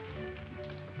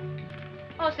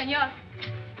 Oh, senor.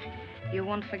 You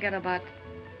won't forget about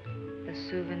the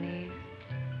souvenirs.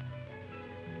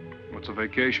 What's a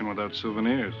vacation without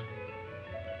souvenirs?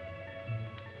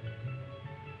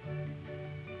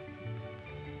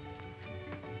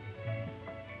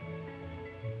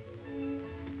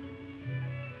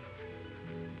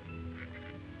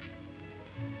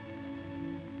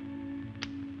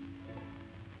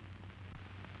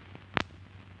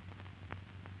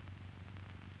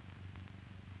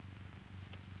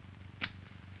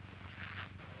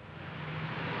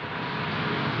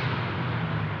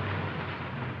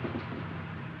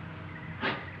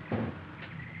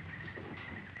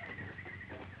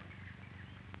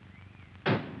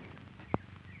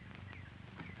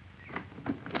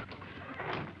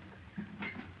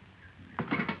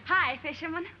 Hi,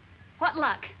 fisherman. What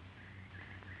luck?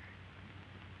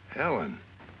 Helen.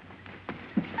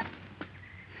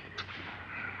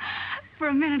 For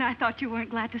a minute, I thought you weren't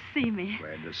glad to see me.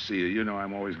 Glad to see you. You know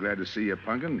I'm always glad to see you,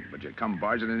 Punkin, but you come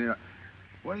barging in here.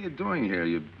 What are you doing here?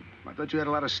 You I thought you had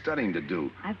a lot of studying to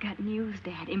do. I've got news,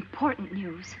 Dad. Important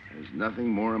news. There's nothing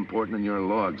more important than your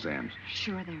law exams.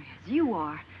 Sure there is. You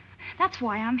are. That's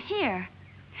why I'm here.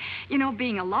 You know,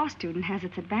 being a law student has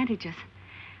its advantages.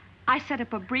 I set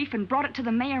up a brief and brought it to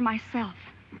the mayor myself.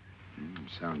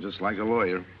 Sound just like a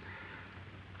lawyer.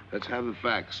 Let's have the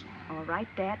facts. All right,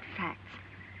 Dad, facts.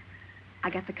 I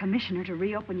got the commissioner to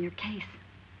reopen your case.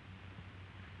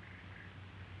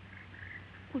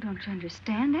 Well, don't you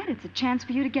understand that? It's a chance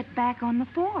for you to get back on the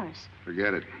force.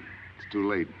 Forget it. It's too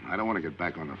late. I don't want to get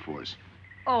back on the force.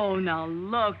 Oh, now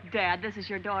look, Dad, this is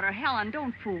your daughter, Helen.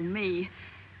 Don't fool me.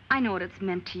 I know what it's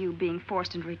meant to you being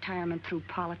forced into retirement through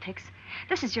politics.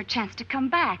 This is your chance to come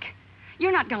back.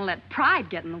 You're not going to let pride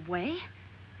get in the way.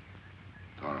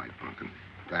 All right, Pumpkin.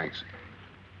 Thanks.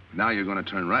 Now you're going to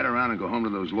turn right around and go home to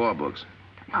those law books.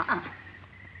 Uh-uh.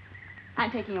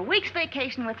 I'm taking a week's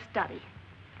vacation with study.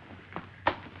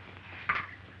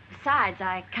 Besides,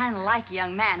 I kind of like a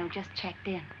young man who just checked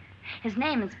in. His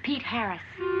name is Pete Harris.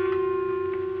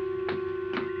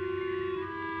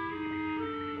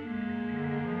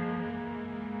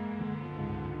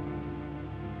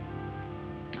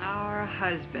 Our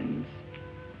husbands.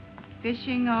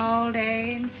 Fishing all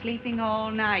day and sleeping all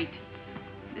night.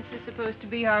 This is supposed to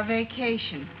be our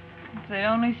vacation. If they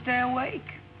only stay awake.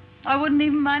 I wouldn't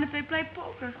even mind if they played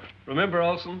poker. Remember,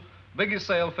 Olson, biggest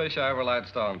sailfish I ever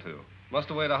latched onto. Must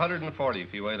have weighed 140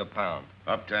 if he weighed a pound.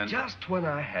 Up 10. Just when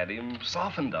I had him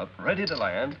softened up, ready to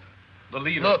land, the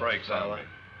leader Look, breaks on me.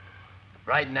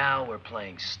 Right now, we're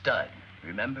playing stud,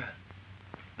 remember?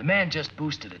 The man just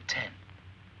boosted a 10.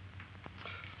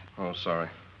 Oh, sorry.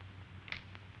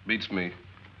 Beats me.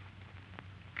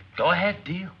 Go ahead,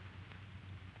 deal.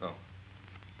 Oh.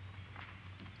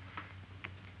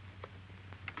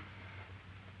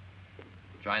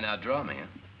 Try and outdraw me, huh?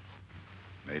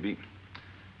 Maybe.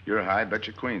 You're high, bet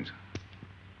your queens.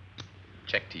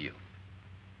 Check to you.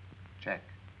 Check.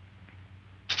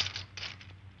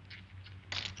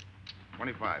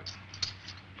 25.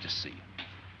 Just see you.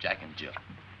 Jack and Jill.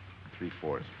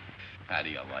 3/4. How do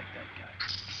you like that guy?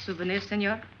 Souvenir,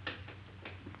 senor?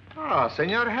 Oh,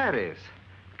 Senor Harris.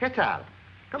 ¿Qué tal?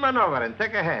 Come on over and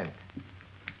take a hand.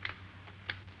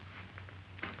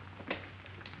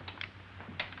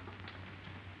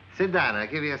 Sit down. I'll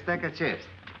give you a stack of chips.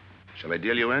 Shall I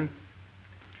deal you in?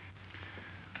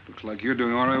 Looks like you're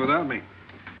doing all right without me.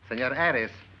 Senor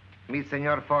Harris, meet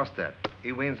Senor Foster.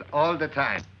 He wins all the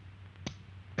time.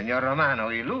 Senor Romano,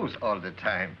 he loses all the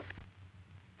time.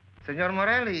 Senor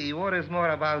Morelli, he worries more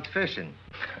about fishing.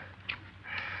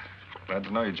 Glad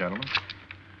to know you, gentlemen.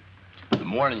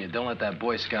 I'm warning you, don't let that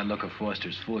Boy Scout look of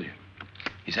Foster's fool you.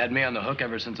 He's had me on the hook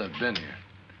ever since I've been here.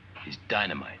 He's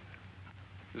dynamite.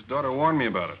 His daughter warned me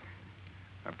about it.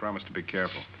 I promised to be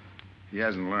careful. He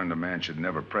hasn't learned a man should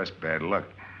never press bad luck.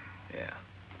 Yeah.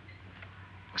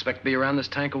 Expect to be around this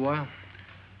tank a while?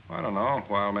 I don't know, a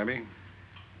while maybe.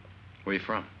 Where you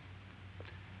from?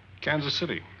 Kansas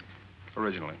City,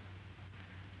 originally.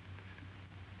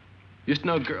 Used to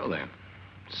know a girl there.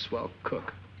 Swell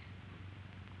cook.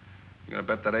 You gonna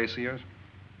bet that ace of yours?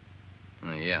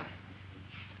 Yeah.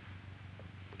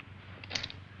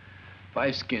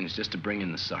 5 skins just to bring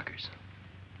in the suckers.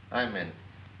 I'm in.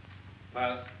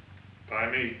 Pass. By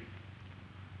me.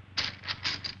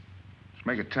 Let's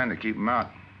make it 10 to keep him out.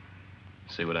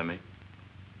 See what I mean?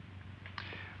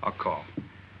 I'll call.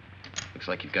 Looks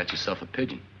like you've got yourself a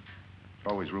pigeon.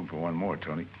 Always room for one more,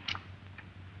 Tony.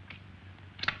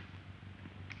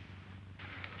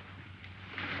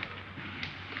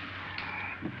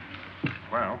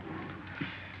 Well,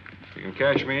 if you can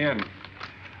cash me in,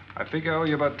 I think I owe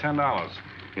you about $10.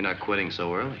 You're not quitting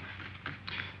so early.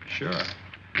 Sure.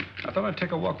 I thought I'd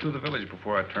take a walk through the village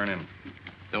before I turn in.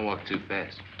 Don't walk too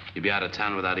fast. You'll be out of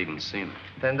town without even seeing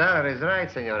it. $10 is right,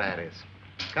 Senor Harris.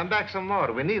 Come back some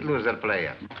more. We need loser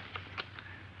player.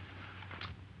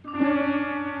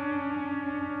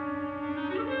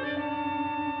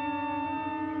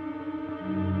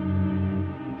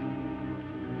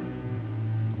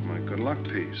 My good luck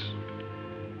piece.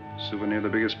 Souvenir the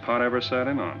biggest pot I ever sat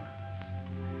in on.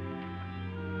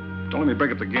 Don't let me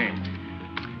break up the game.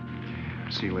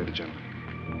 See you later, gentlemen.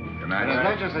 Good night.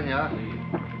 Buenas noches, senor.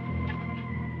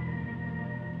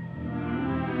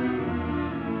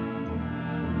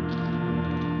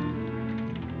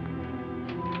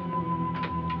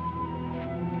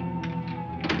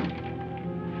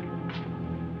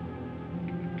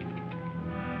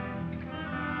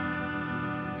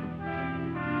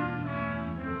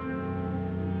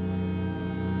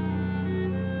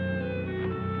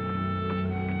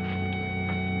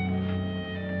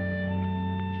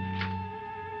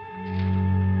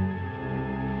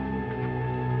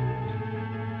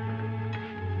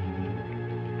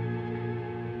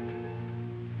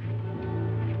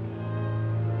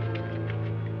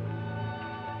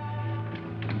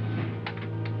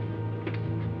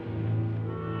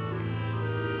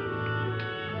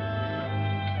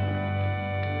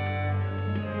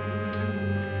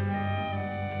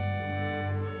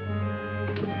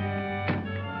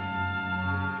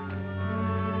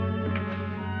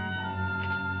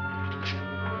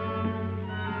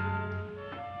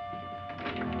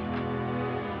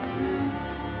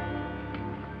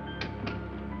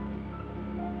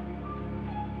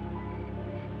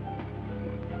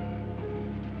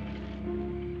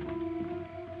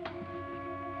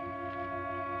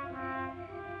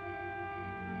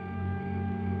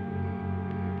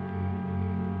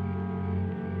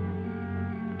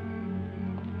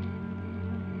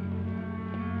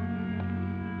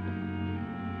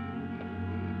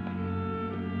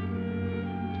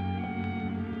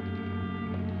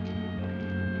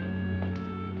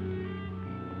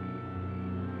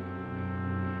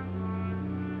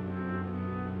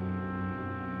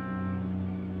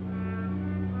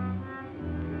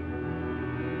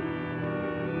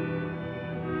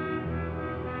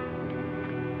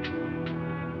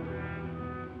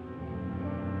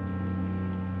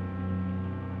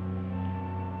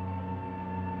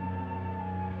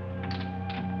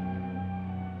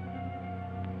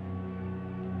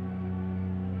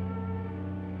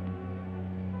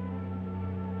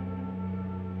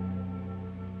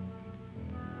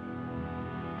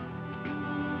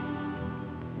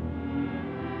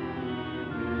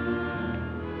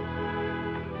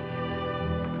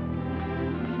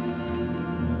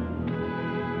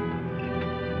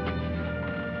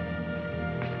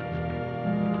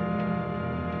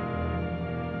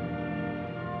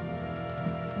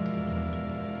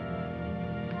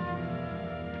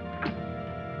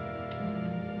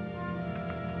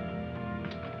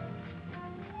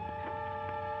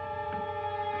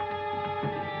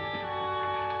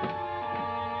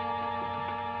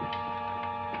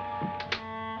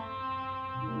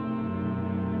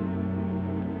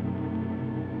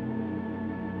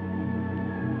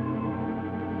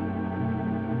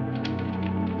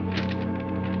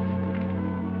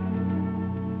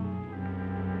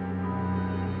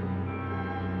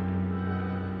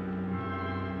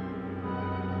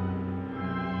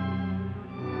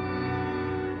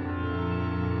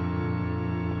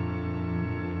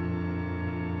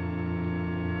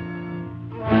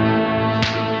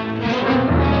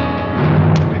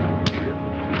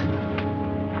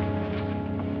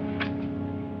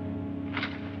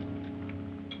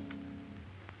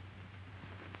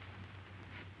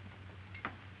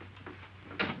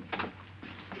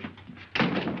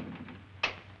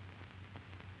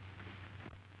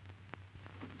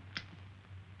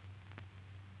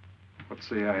 What's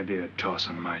the idea of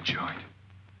tossing my joint?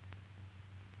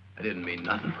 I didn't mean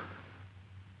nothing.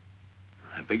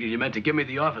 I figured you meant to give me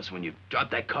the office when you dropped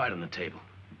that card on the table.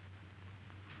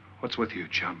 What's with you,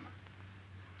 chum?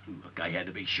 Look, I had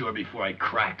to be sure before I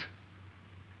cracked.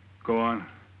 Go on.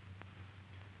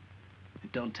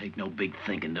 It don't take no big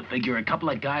thinking to figure a couple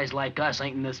of guys like us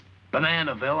ain't in this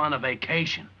Bananaville on a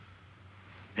vacation.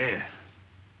 Here,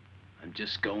 I'm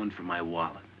just going for my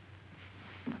wallet.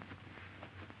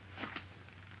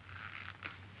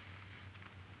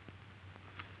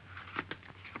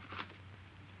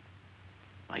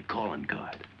 My calling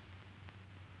card.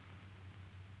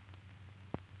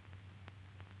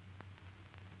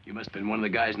 You must have been one of the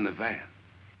guys in the van.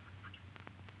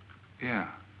 Yeah.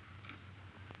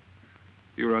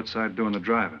 You were outside doing the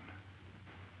driving.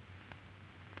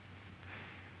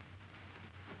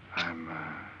 I'm,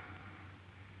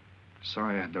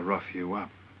 sorry I had to rough you up.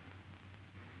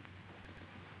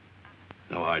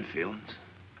 No hard feelings.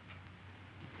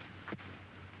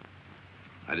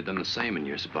 I'd have done the same in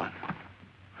your spot.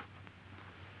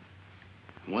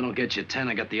 One will get you 10.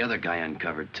 I got the other guy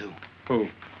uncovered, too. Who?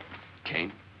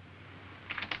 Kane.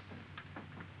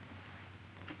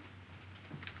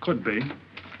 Could be.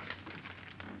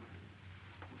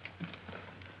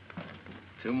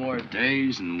 2 more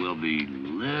days and we'll be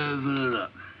living it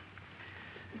up.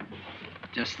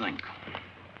 Just think.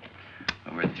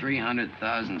 Over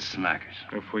 300,000 smackers.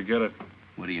 If we get it.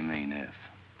 What do you mean, if?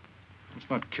 Let's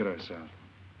not kid ourselves.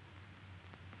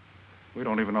 We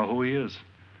don't even know who he is.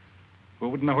 We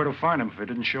wouldn't know where to find him if he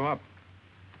didn't show up.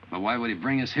 But why would he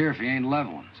bring us here if he ain't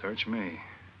leveling? Search me.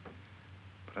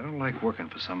 But I don't like working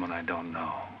for someone I don't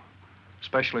know.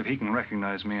 Especially if he can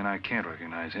recognize me and I can't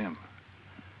recognize him.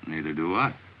 Neither do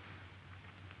I.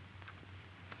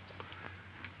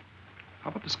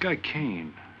 How about this guy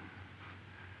Kane?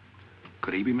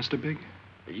 Could he be Mr. Big?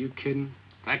 Are you kidding?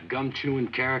 That gum-chewing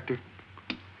character?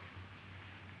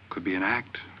 Could be an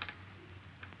act.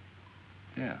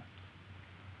 Yeah.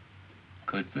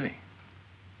 Could be.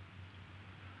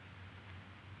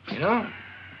 You know,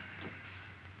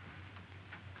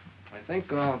 I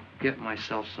think I'll get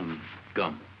myself some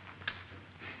gum.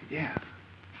 Yeah.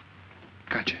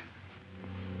 Gotcha.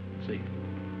 See.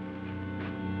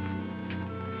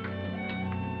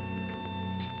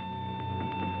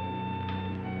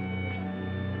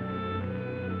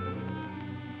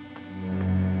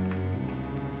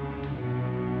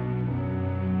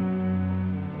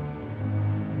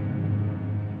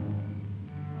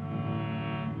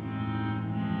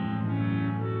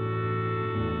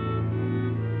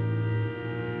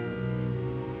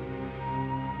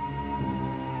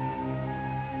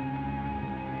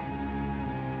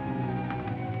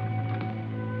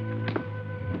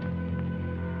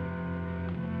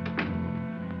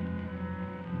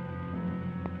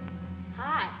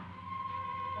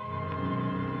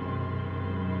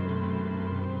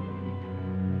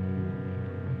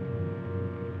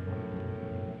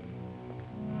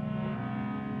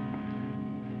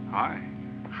 Hi.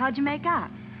 How'd you make out?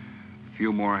 A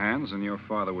few more hands and your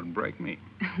father would break me.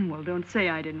 Well, don't say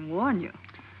I didn't warn you.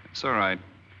 It's all right.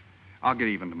 I'll get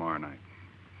even tomorrow night.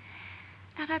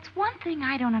 Now, that's one thing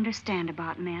I don't understand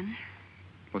about men.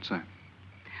 What's that?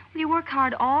 Well, you work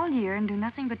hard all year and do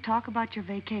nothing but talk about your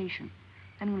vacation.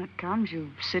 Then when it comes,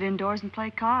 you sit indoors and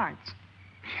play cards.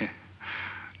 Yeah.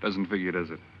 Doesn't figure,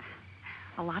 does it?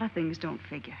 A lot of things don't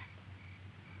figure.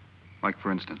 Like,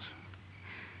 for instance?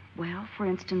 Well, for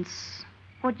instance,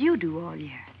 what you do all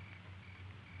year.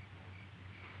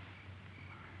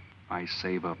 I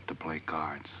save up to play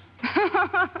cards.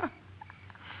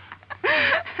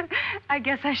 I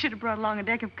guess I should have brought along a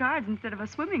deck of cards instead of a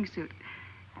swimming suit.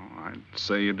 Oh, I'd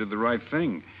say you did the right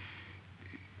thing.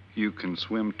 You can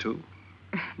swim, too?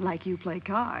 Like you play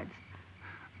cards.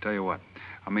 Tell you what,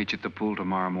 I'll meet you at the pool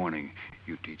tomorrow morning.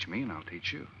 You teach me and I'll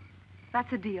teach you.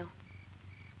 That's a deal.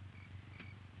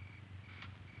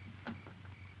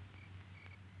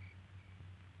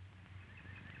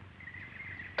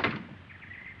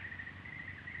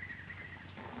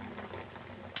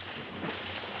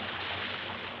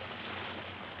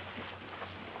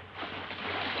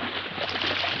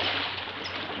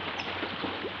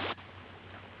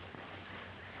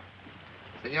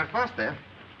 Señor Foster,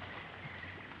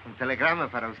 un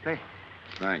telegrama para usted.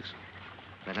 Thanks.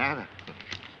 De nada.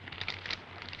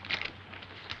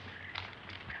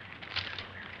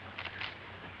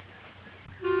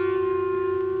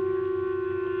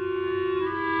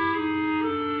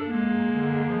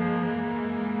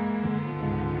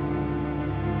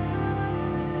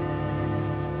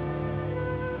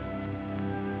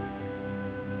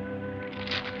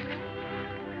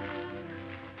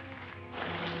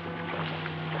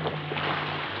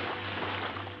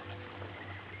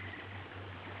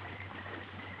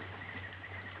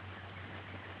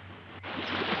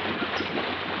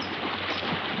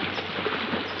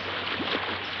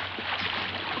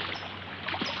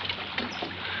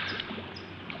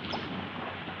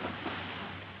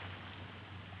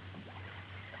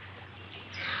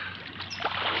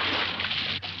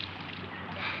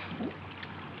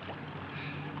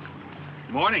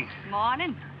 Morning.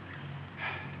 Morning.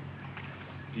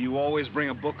 Do you always bring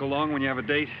a book along when you have a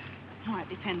date? Well, it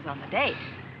depends on the date.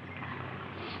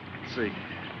 Let's see.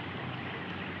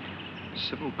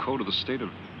 Civil Code of the State of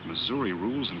Missouri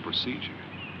Rules and Procedure.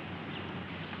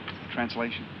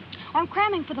 Translation? I'm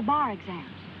cramming for the bar exam.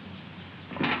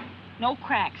 No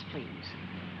cracks, please.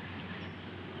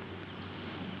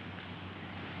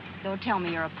 Don't tell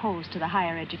me you're opposed to the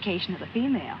higher education of the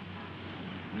female.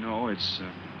 No, it's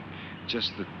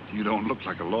just that you don't look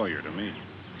like a lawyer to me.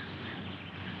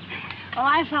 Well,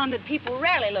 I found that people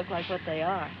rarely look like what they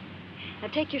are. Now,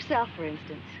 take yourself, for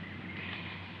instance.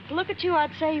 To look at you,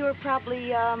 I'd say you were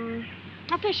probably, a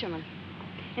fisherman.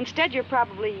 Instead, you're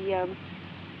probably,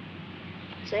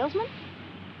 salesman?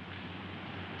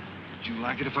 Would you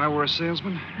like it if I were a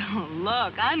salesman? Oh,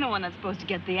 look, I'm the one that's supposed to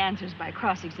get the answers by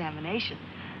cross-examination.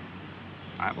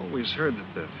 I've always heard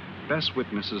that the best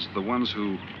witnesses are the ones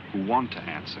who want to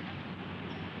answer.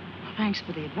 Well, thanks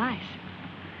for the advice.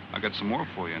 I got some more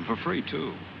for you, and for free,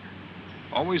 too.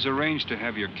 Always arrange to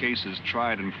have your cases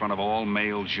tried in front of all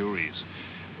male juries.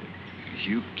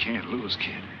 You can't lose,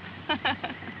 kid.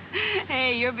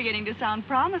 Hey, you're beginning to sound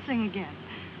promising again.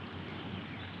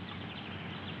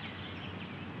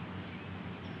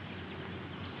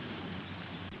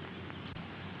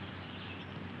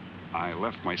 I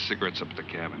left my cigarettes up at the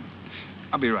cabin.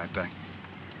 I'll be right back.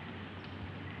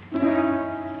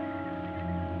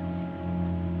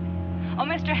 Oh,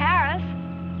 Mr. Harris.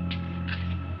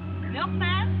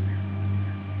 Milkman?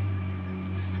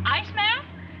 Iceman?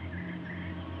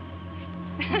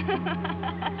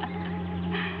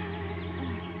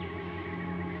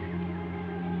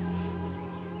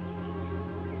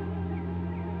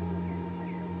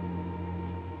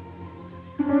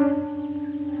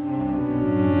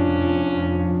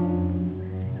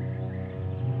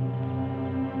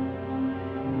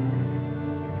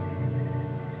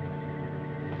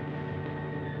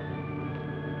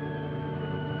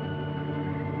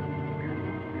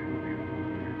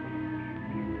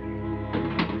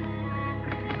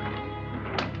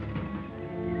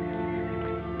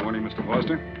 Morning, Mr.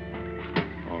 Foster.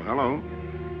 Oh, hello.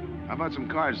 How about some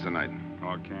cards tonight? Oh,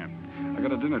 I can't. I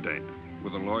got a dinner date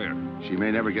with a lawyer. She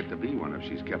may never get to be one if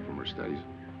she's kept from her studies.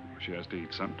 She has to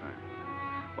eat sometime.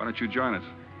 Why don't you join us?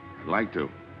 I'd like to.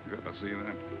 Good, I'll see you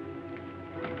then.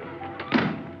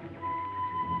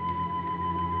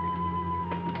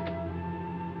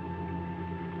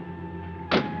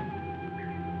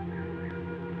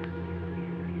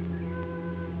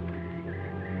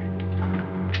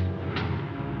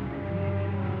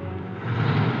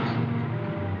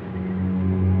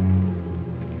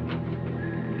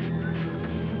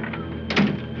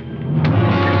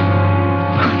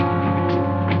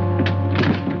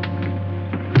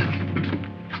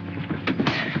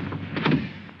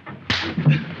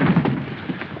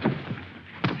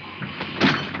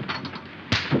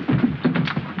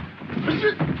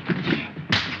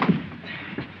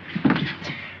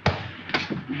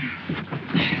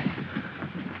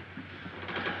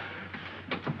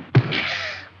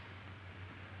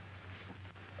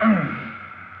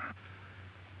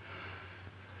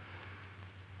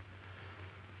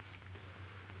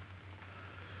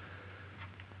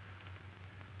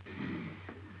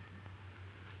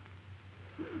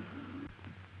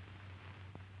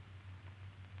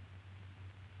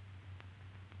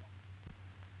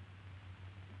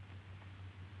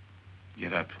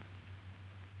 Get up.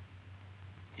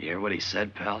 You hear what he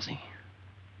said, Palsy?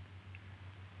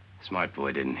 Smart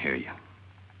boy didn't hear you.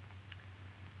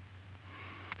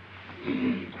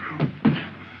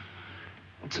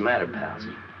 What's the matter,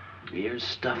 Palsy? Ears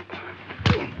stuffed?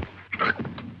 I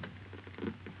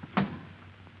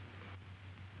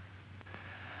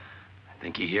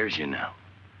think he hears you now.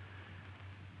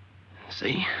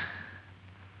 See?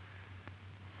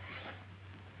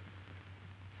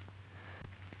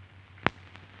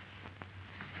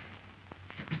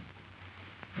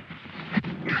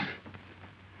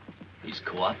 He's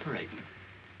cooperating.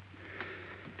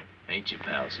 Ain't you,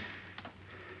 Palsy?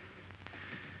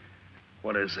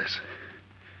 What is this?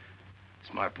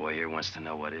 Smart boy here wants to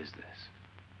know what is this.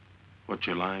 What's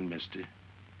your line, mister?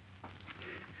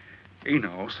 He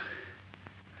knows.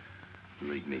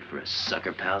 Leave me for a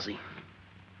sucker, Palsy.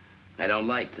 I don't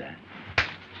like that.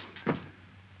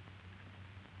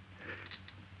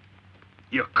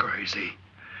 You're crazy.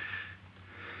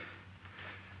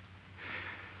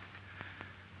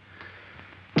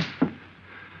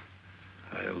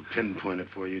 I'll pinpoint it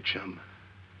for you, chum.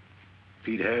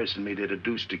 Pete Harris and me did a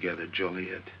deuce together,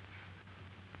 Joliet.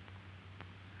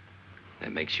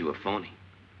 That makes you a phony.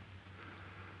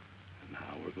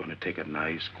 Now we're going to take a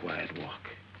nice, quiet walk.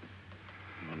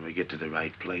 When we get to the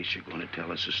right place, you're going to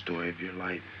tell us the story of your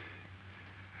life.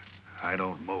 I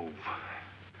don't move.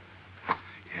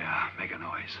 Yeah, make a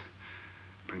noise.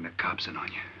 Bring the cops in on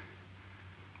you.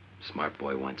 Smart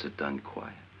boy wants it done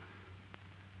quiet.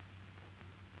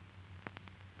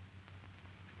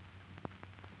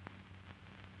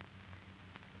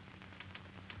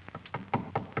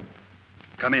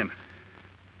 Come in.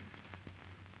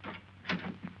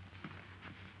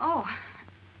 Oh,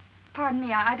 pardon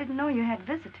me. I didn't know you had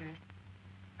visitors.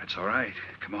 That's all right.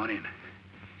 Come on in.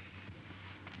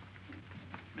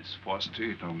 Miss Foster,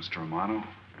 you know Mr. Romano?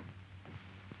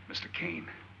 Mr. Kane.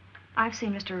 I've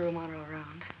seen Mr. Romano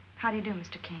around. How do you do,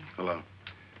 Mr. Kane? Hello.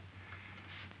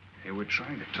 They were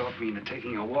trying to talk me into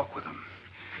taking a walk with them.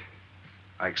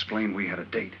 I explained we had a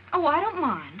date. Oh, I don't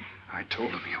mind. I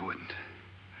told them you wouldn't.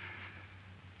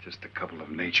 Just a couple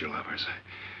of nature lovers.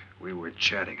 We were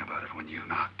chatting about it when you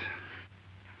knocked.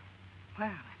 Well,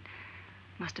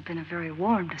 it must have been a very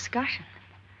warm discussion.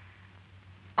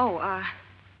 Oh, well,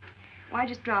 I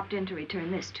just dropped in to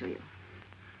return this to you.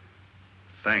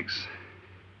 Thanks.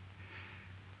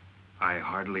 I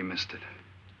hardly missed it.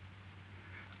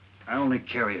 I only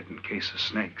carry it in case of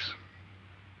snakes.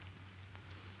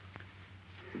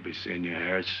 You'll be seeing your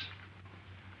Harris?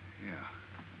 Yeah.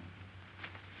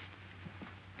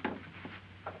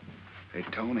 Hey,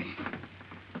 Tony.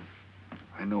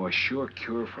 I know a sure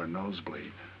cure for a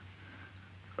nosebleed.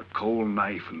 A cold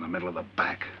knife in the middle of the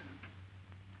back.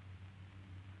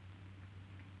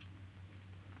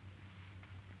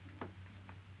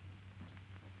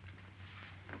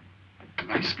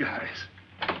 Nice guys.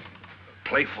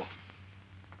 Playful.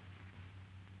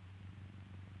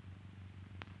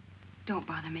 Don't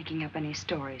bother making up any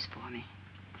stories for me.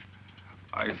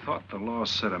 I thought the law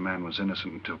said a man was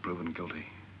innocent until proven guilty.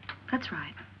 That's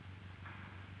right.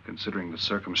 Considering the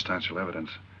circumstantial evidence,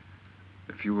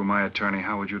 if you were my attorney,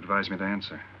 how would you advise me to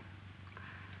answer?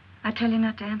 I tell you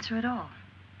not to answer at all,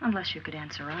 unless you could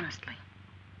answer honestly.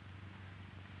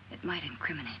 It might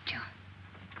incriminate you.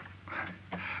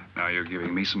 Now you're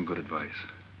giving me some good advice.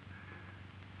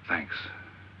 Thanks.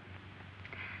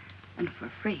 And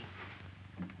for free.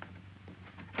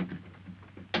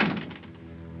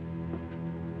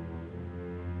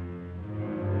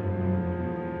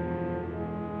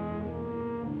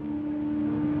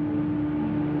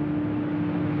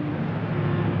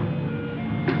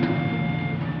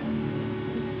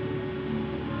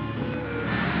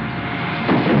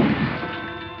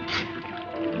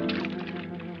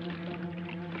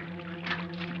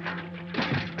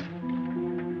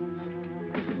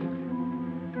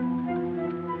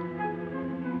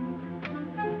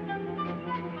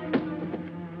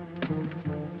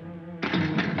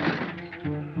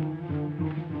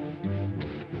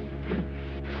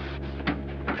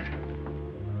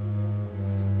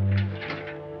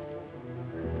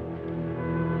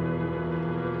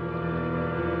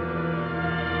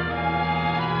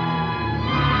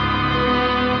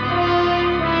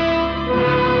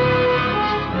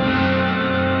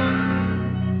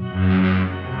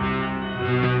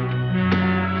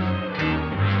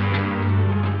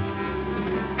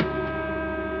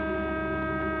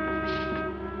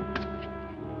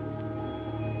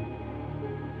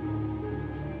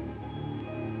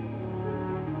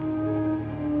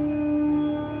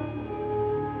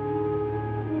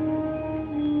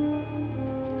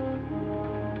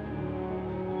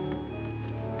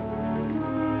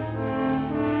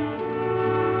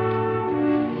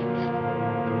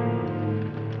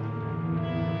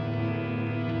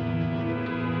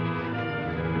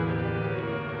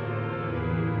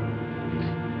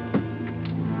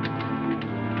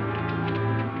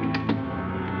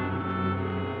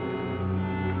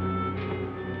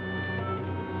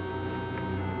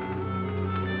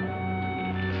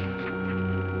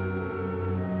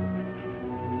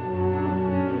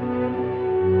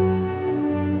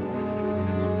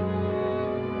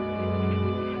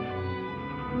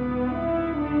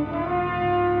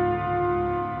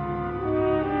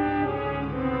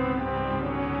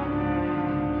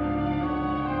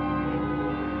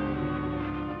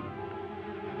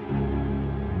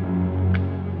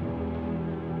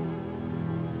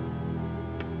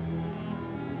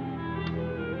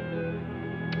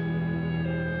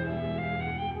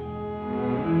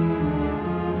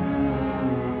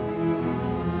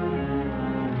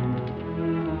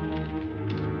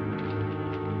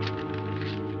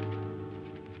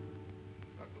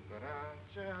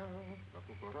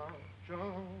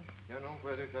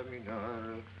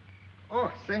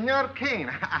 Oh, Senor Kane,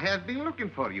 I have been looking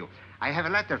for you. I have a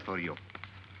letter for you.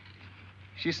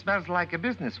 She smells like a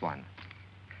business one.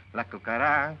 La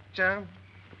cucaracha,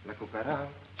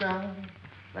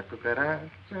 La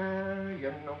cucaracha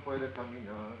ya no puede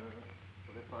caminar.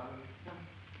 Le falta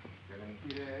que le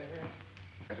impide.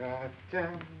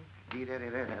 Cucaracha.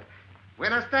 Dirererera.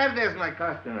 Buenas tardes, my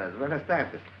customers. Buenas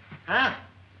tardes. Ah,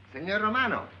 Senor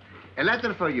Romano, a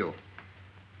letter for you.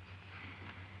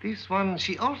 This one,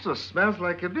 she also smells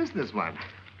like a businessman.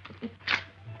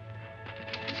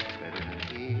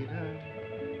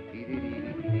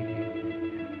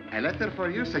 A letter for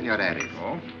you, Senor Harris.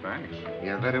 Oh, thanks.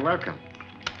 You're very welcome.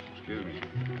 Excuse me.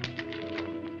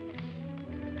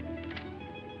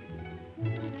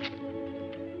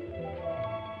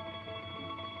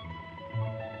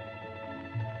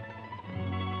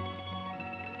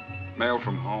 Mail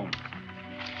from home.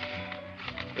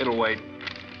 It'll wait.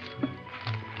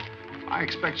 I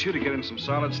expect you to get in some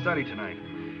solid study tonight.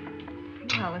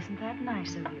 Well, isn't that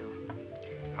nice of you?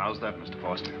 How's that, Mr.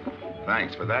 Foster?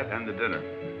 Thanks for that and the dinner.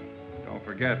 Don't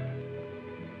forget,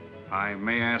 I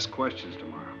may ask questions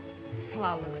tomorrow. Well,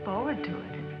 I'll look forward to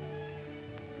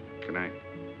it. Good night.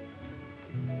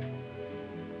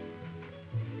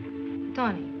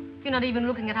 Tony, you're not even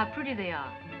looking at how pretty they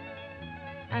are.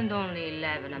 And only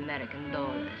 11 American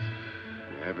dollars.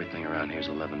 Everything around here's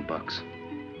 $11.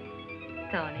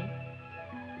 Tony,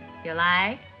 you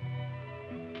like?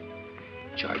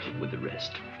 Charge it with the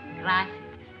rest. Gracias.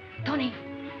 Tony.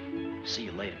 See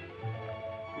you later.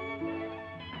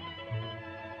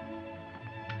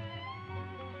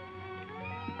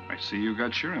 I see you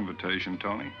got your invitation,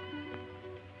 Tony.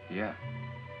 Yeah.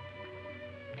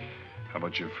 How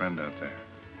about your friend out there?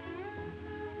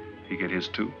 He get his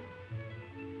too?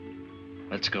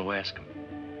 Let's go ask him.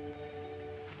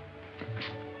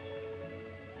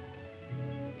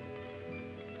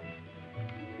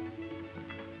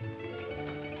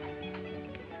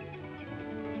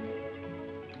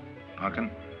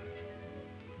 Hawken,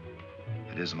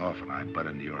 it isn't often I butt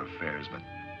into your affairs, but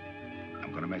I'm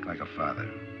going to make like a father.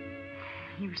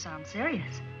 You sound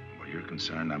serious. Where you're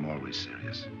concerned, I'm always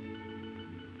serious.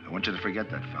 I want you to forget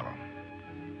that fellow.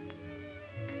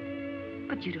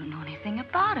 But you don't know anything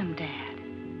about him, Dad.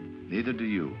 Neither do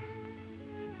you.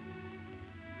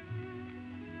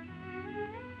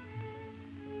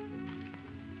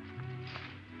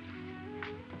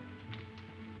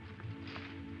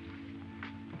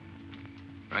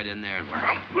 Right in there.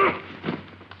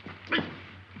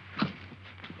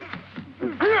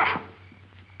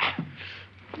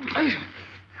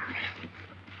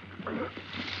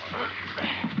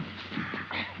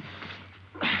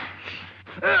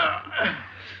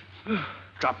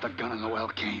 Drop the gun in the well,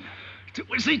 Kane. Do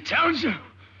as he tells you.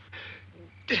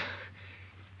 Get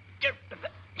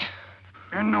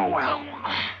in the well.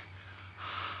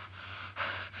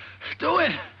 Do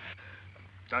it.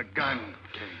 The gun,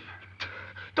 Kane.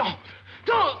 Don't.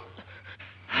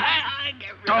 I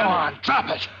get rid Go of on, drop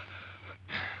it.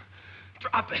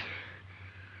 Drop it.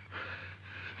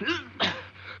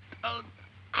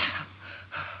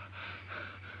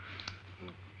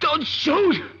 Don't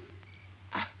shoot.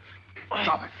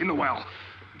 Drop it in the well.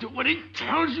 Do what he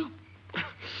tells you.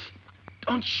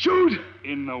 Don't shoot.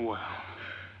 In the well.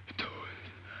 Do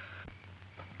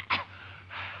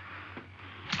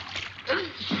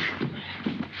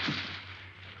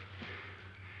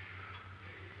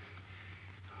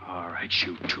All right,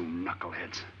 you two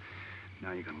knuckleheads.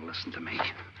 Now you're gonna listen to me.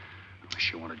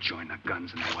 Unless you want to join the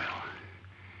guns in the well.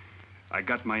 I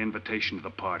got my invitation to the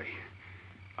party.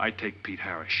 I take Pete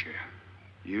Harris' share.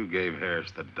 You gave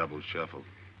Harris the double shuffle.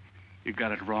 You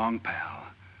got it wrong, pal.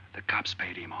 The cops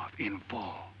paid him off in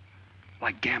full.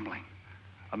 Like gambling.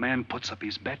 A man puts up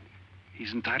his bet,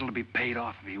 he's entitled to be paid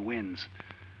off if he wins.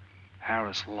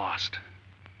 Harris lost.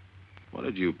 What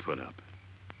did you put up?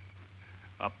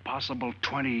 A possible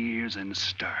 20 years in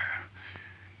stir.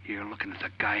 You're looking at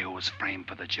the guy who was framed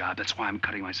for the job. That's why I'm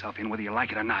cutting myself in, whether you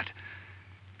like it or not.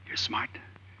 You're smart.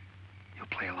 You'll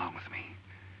play along with me.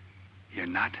 You're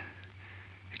not.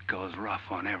 It goes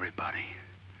rough on everybody.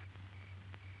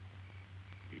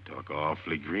 You talk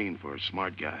awfully green for a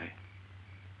smart guy.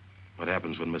 What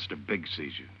happens when Mr. Big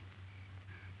sees you?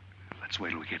 Let's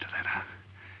wait till we get to that, huh?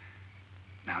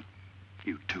 Now,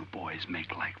 you two boys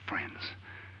make like friends.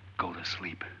 Go to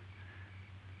sleep.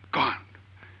 Go on.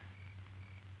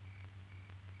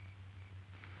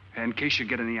 In case you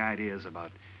get any ideas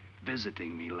about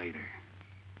visiting me later,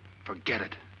 forget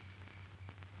it.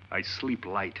 I sleep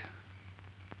light.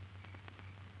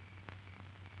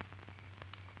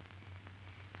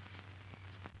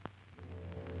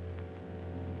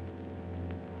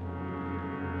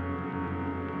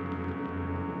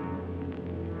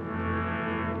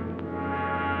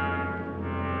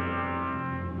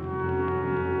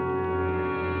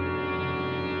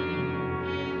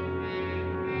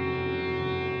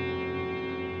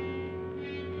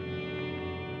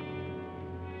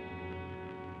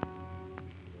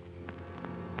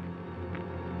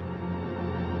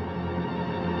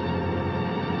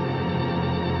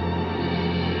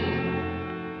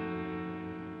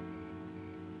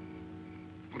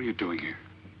 What are you doing here?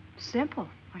 Simple.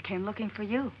 I came looking for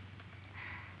you.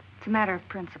 It's a matter of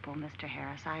principle, Mr.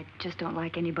 Harris. I just don't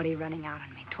like anybody running out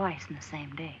on me twice in the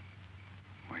same day.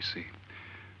 Oh, I see.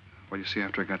 Well, you see,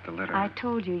 after I got the letter... I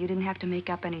told you didn't have to make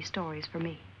up any stories for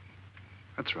me.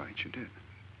 That's right, you did.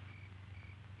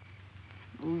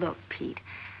 Look, Pete,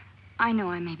 I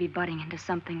know I may be butting into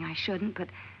something I shouldn't, but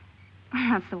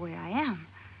that's the way I am.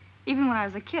 Even when I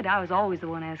was a kid, I was always the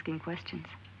one asking questions.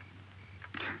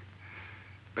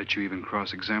 Bet you even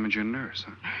cross-examined your nurse,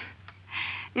 huh?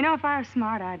 You know, if I was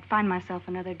smart, I'd find myself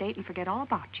another date and forget all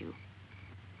about you.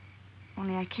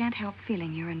 Only I can't help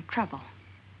feeling you're in trouble.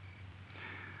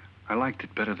 I liked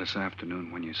it better this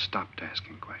afternoon when you stopped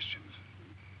asking questions.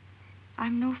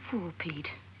 I'm no fool, Pete.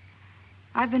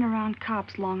 I've been around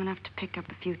cops long enough to pick up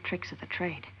a few tricks of the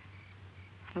trade.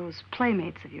 Those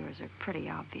playmates of yours are pretty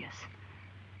obvious.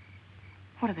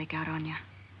 What have they got on you?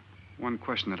 One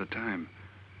question at a time.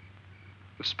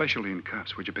 Especially in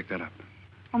cops. Where'd you pick that up?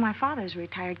 Well, my father's a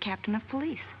retired captain of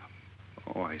police.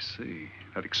 Oh, I see.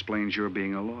 That explains your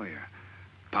being a lawyer.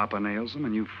 Papa nails him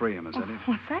and you free him, is that it?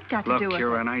 What's that got to do with Look,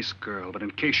 you're it? a nice girl, but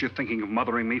in case you're thinking of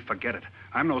mothering me, forget it.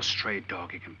 I'm no stray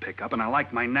dog you can pick up, and I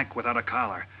like my neck without a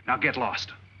collar. Now get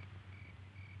lost.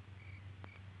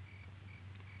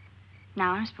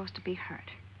 Now I'm supposed to be hurt.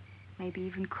 Maybe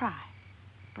even cry.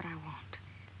 But I won't.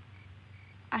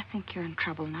 I think you're in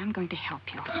trouble, and I'm going to help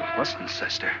you. Listen,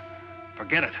 sister.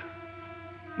 Forget it.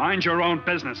 Mind your own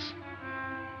business.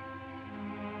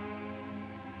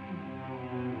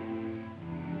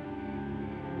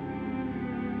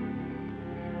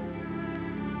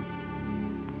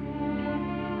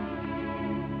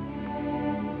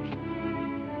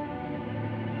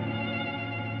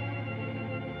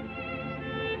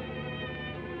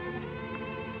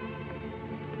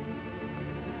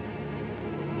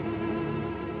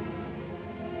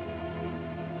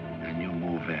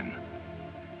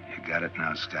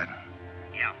 Scott.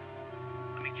 Yeah.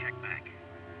 Let me check back.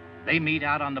 They meet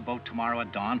out on the boat tomorrow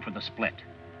at dawn for the split.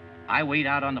 I wait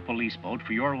out on the police boat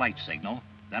for your light signal,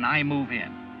 then I move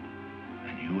in.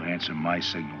 And you answer my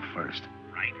signal first.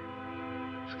 Right.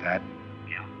 Scott?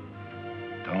 Yeah.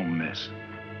 Don't miss.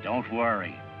 Don't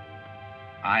worry.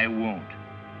 I won't.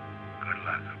 Good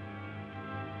luck.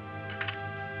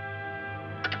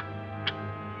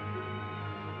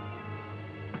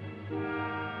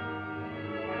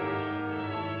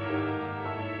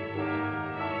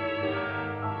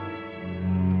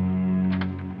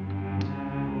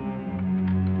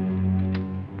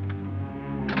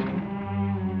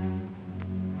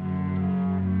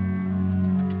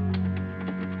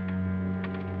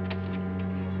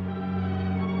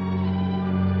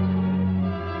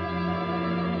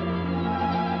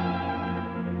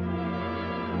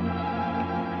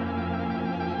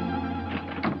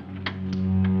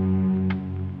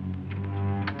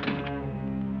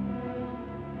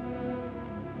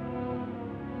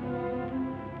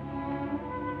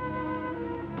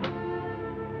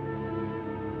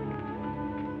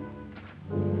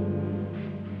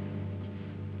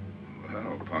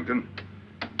 Pumpkin.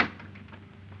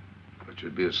 But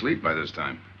you'd be asleep by this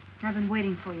time. I've been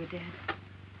waiting for you, Dad.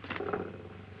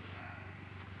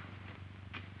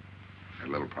 Had a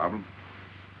little problem?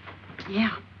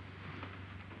 Yeah.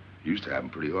 Used to happen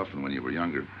pretty often when you were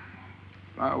younger.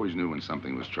 I always knew when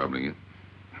something was troubling you.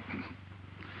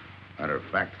 Matter of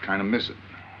fact, kind of miss it.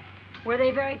 Were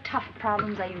they very tough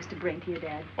problems I used to bring to you,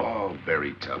 Dad? Oh,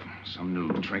 very tough. Some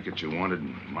new trinket you wanted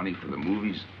and money for the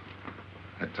movies.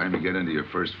 That time you get into your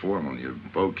first formal, your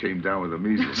boat came down with the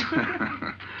measles.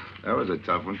 That was a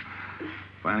tough one.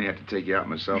 Finally had to take you out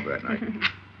myself that night.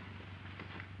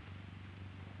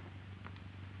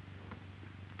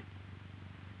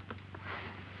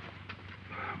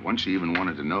 Once you even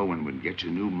wanted to know when we'd get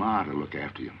your new ma to look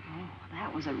after you. Oh,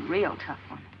 that was a real tough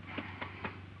one.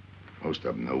 Most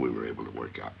of them know we were able to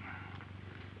work out.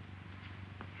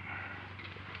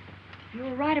 You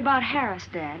were right about Harris,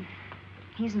 Dad.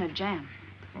 He's in a jam.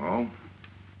 Oh?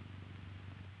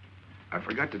 I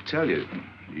forgot to tell you.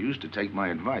 You used to take my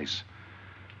advice.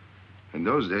 In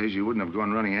those days, you wouldn't have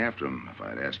gone running after him if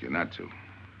I'd asked you not to.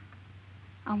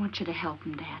 I want you to help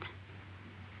him, Dad.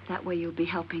 That way you'll be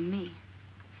helping me.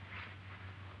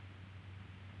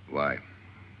 Why?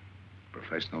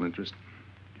 Professional interest?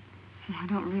 I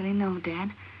don't really know, Dad.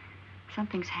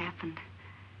 Something's happened.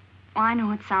 Well, I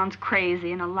know it sounds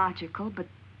crazy and illogical, but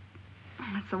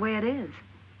that's the way it is.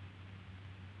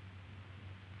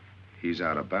 He's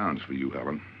out of bounds for you,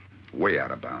 Helen. Way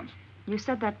out of bounds. You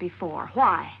said that before.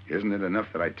 Why? Isn't it enough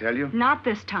that I tell you? Not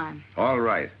this time. All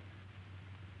right.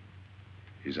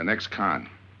 He's an ex-con.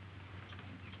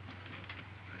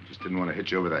 I just didn't want to hit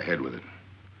you over the head with it.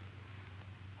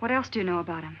 What else do you know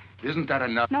about him? Isn't that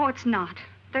enough? No, it's not.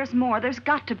 There's more. There's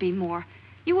got to be more.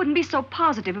 You wouldn't be so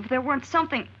positive if there weren't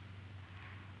something.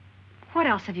 What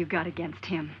else have you got against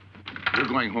him? You're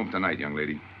going home tonight, young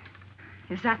lady.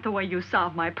 Is that the way you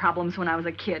solved my problems when I was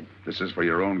a kid? This is for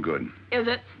your own good. Is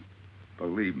it?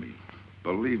 Believe me.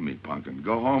 Believe me, Punkin.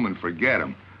 Go home and forget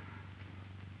him.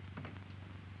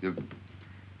 You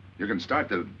can start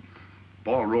the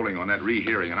ball rolling on that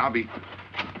rehearing, and I'll be...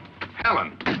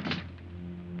 Helen!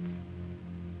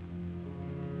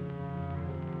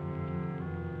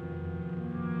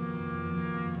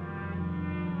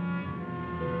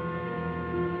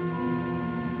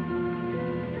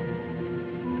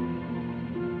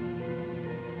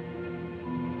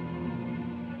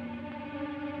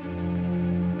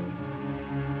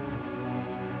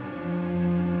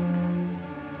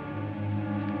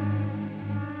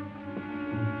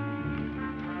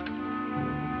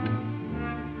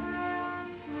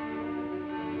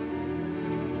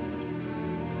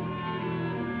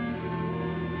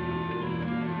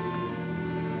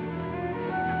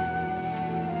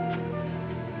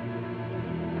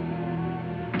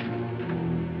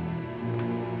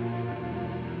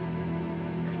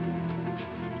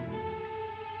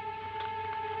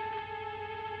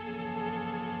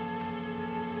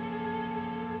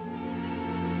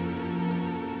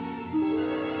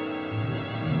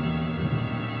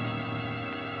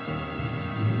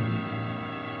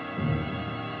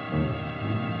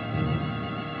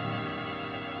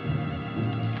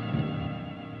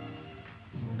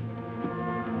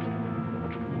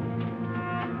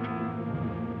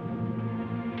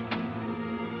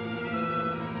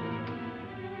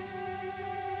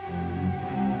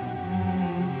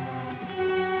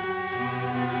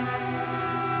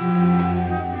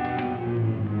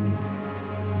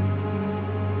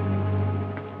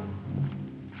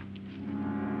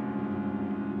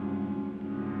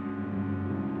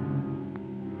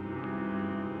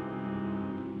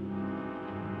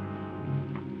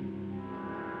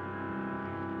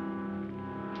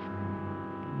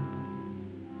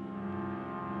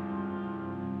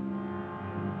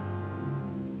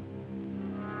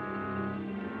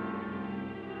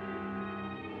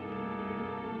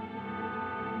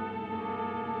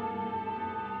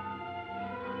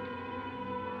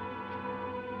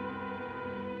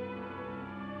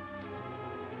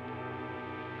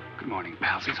 Good morning,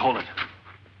 palsies. Hold it.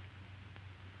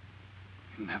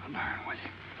 You'll never learn, will you?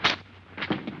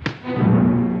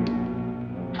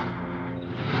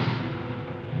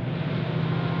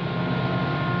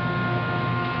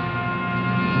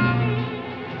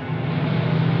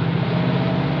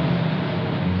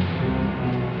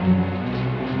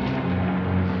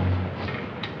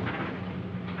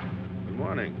 Good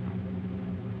morning.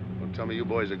 Don't tell me you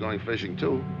boys are going fishing,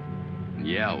 too.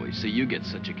 Yeah, we see you get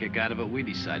such a kick out of it, we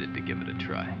decided to give it a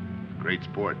try. Great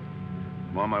sport.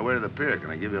 I'm on my way to the pier. Can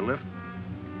I give you a lift?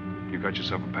 You got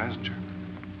yourself a passenger.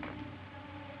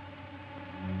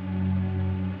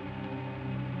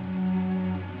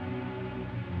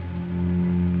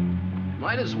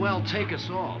 Might as well take us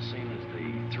all, seeing as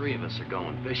the three of us are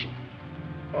going fishing.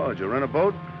 Oh, did you rent a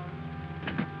boat?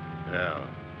 Yeah.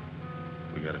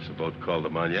 We got us a boat called the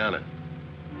Manana.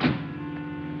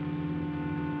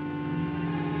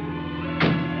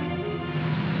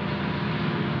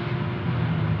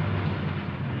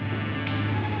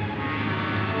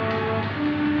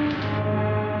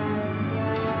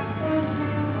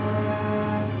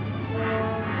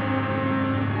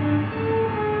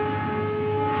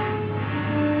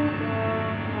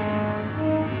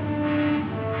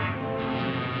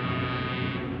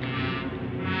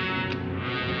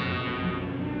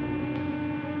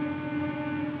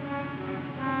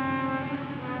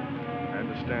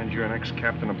 You're an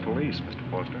ex-captain of police,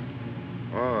 Mr. Foster.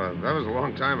 Oh, that was a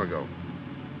long time ago.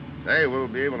 Hey, we'll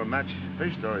be able to match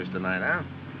fish stories tonight, huh?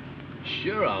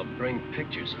 Sure, I'll bring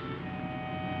pictures.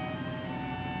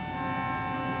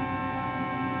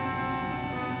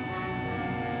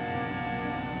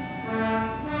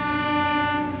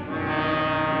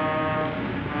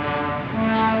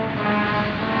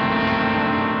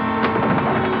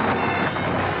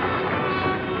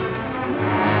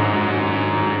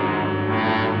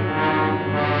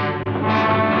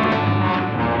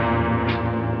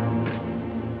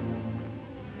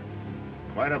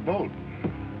 Quite a boat.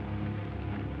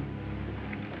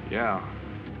 Yeah.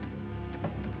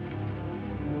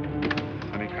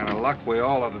 Any kind of luck, we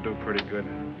all ought to do pretty good.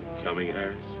 Coming,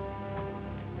 Harris?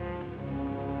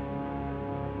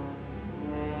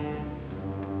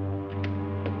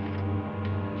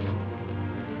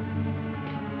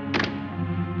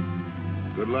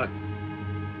 Good luck.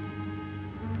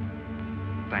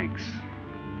 Thanks.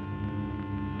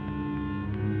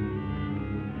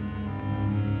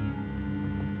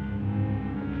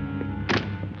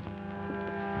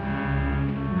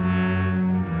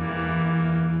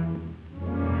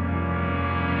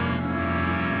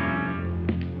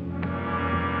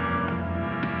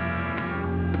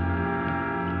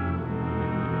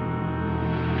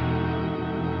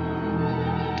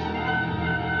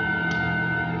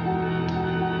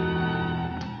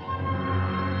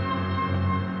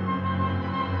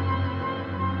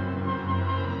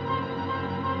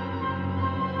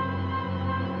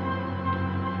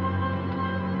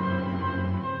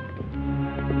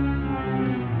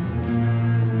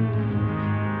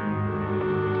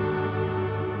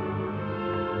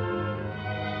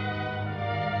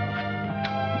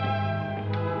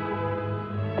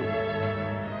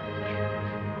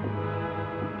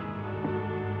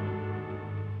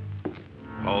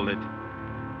 Hold it.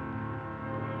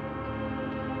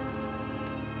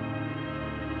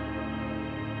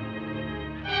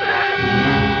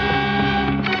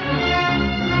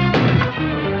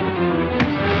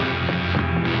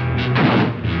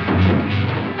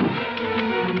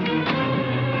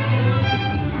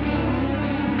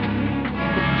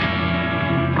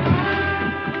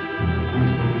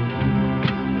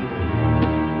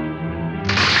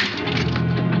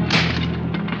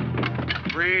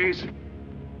 Freeze.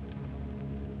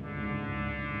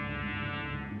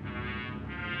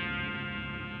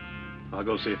 I'll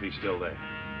go see if he's still there.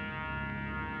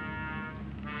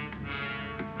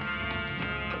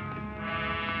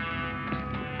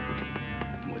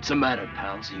 What's the matter,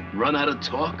 pals? You run out of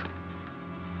talk?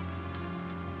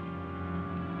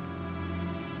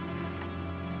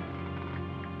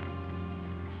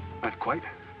 Not quite.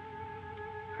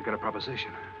 I got a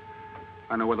proposition.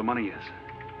 I know where the money is.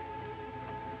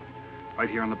 Right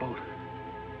here on the boat.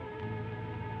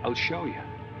 I'll show you.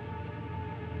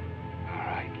 All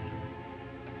right.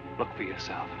 Look for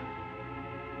yourself.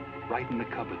 Right in the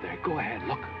cupboard there. Go ahead,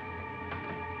 look.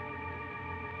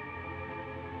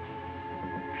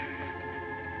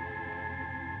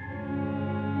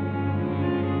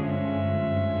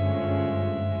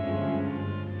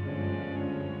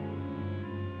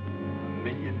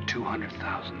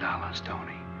 $1,200,000,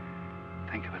 Tony.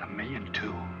 Think of it, $1.2 million.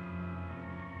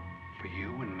 For you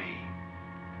and me.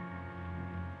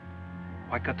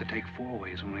 Why cut the take 4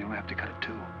 ways when we only have to cut it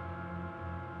 2?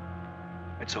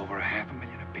 It's over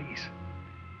 $500,000 apiece.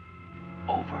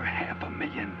 Over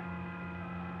 $500,000.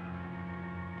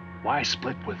 Why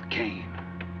split with Kane?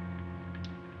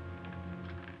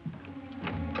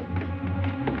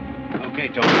 Okay,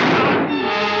 Tony.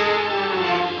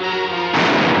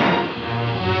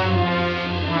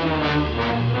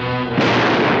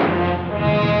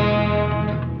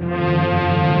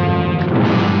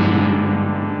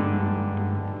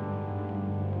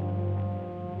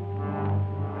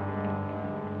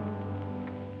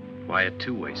 Why a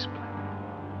two-way split?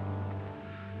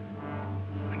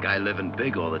 A guy living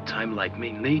big all the time like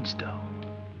me needs dough.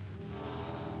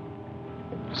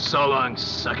 So long,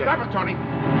 sucker. Stop it, Tony.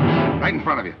 Right in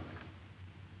front of you.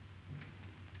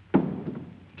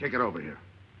 Kick it over here.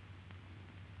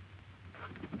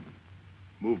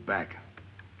 Move back.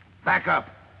 Back up.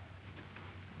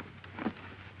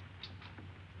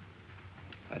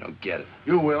 I don't get it.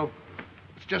 You will.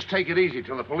 Let's just take it easy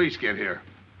till the police get here.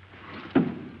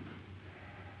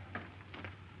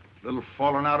 Little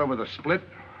falling out over the split.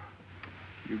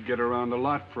 You get around a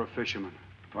lot for a fisherman.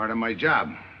 Part of my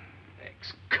job.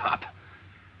 Ex-cop.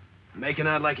 Making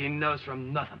out like he knows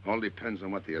from nothing. All depends on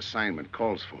what the assignment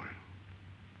calls for.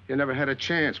 You never had a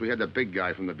chance. We had the big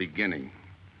guy from the beginning.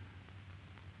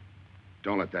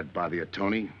 Don't let that bother you,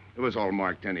 Tony. It was all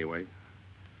marked anyway.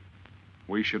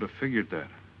 We should have figured that.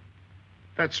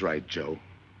 That's right, Joe.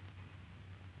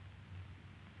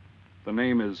 The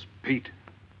name is Pete.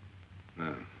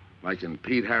 Like in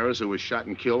Pete Harris, who was shot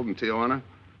and killed in Tijuana?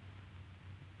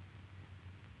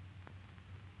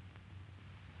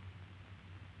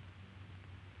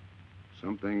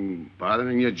 Something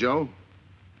bothering you, Joe?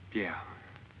 Yeah.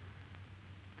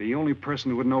 The only person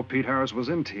who would know Pete Harris was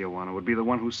in Tijuana would be the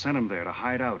one who sent him there to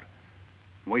hide out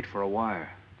and wait for a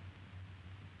wire.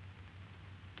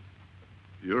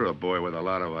 You're a boy with a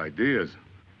lot of ideas.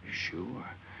 Sure.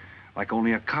 Like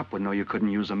only a cop would know you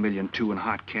couldn't use $1.2 million in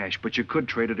hot cash, but you could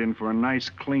trade it in for a nice,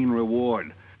 clean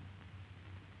reward.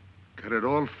 Got it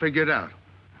all figured out.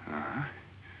 Uh-huh.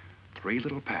 3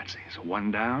 little patsies.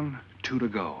 1 down, 2 to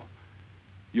go.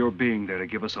 Your being there to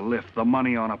give us a lift, the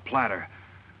money on a platter.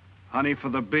 Honey for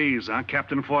the bees, huh,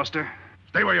 Captain Foster?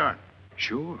 Stay where you are.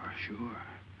 Sure.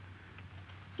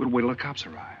 We'll wait till the cops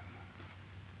arrive.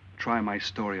 Try my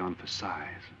story on for size.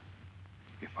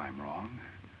 If I'm wrong,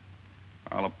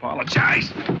 I'll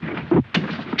apologize.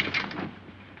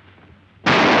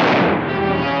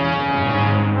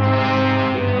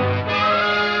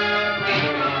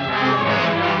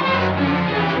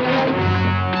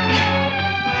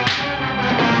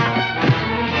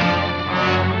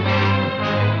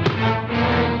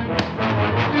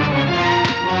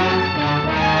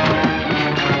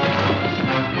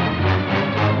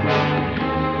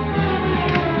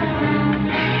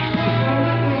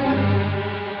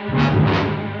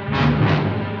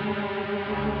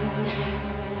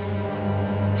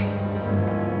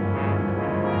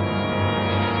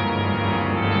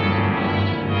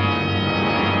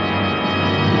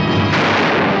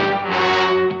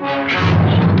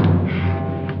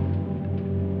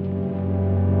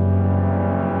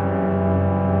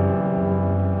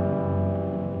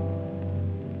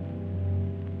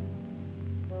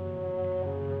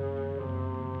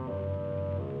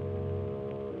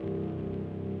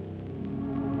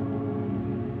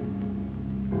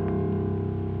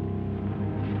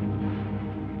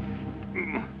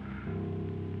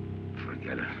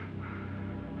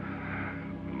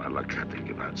 Well, luck had to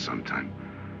give out sometime.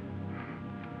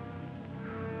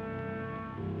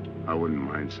 I wouldn't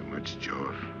mind so much,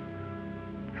 Joe,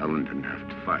 if Helen didn't have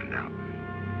to find out.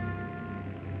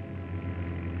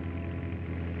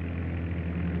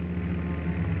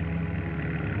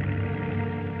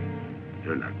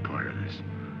 You're not part of this.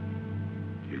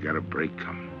 You got a break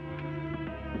coming.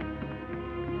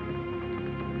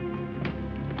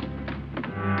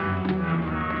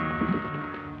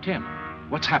 Tim,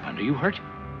 what's happened? Are you hurt?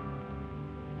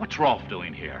 What's Rolfe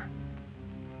doing here?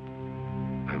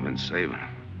 I've been saving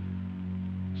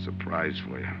him. Surprise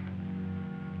for you.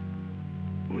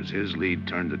 It was his lead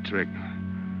turned the trick.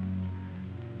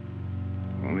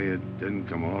 Only it didn't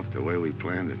come off the way we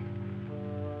planned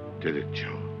it. Did it,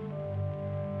 Joe?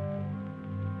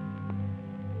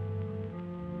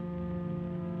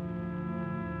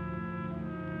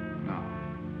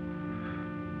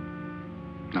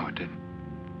 No, it didn't.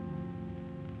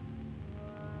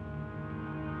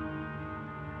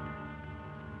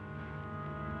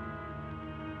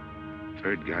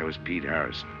 Third guy was Pete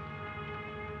Harrison.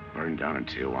 Burned down in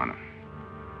Tijuana.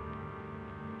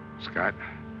 Scott,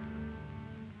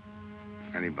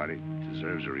 if anybody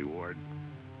deserves a reward,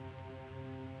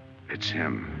 it's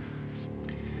him.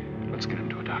 Let's get him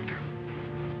to a doctor.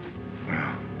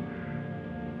 Well,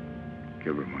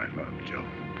 give her my love, Joe.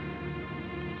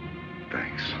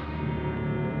 Thanks.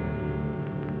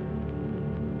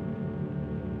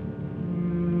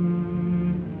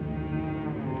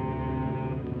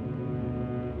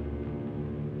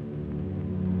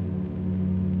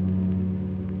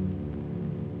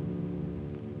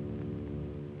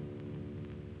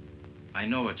 I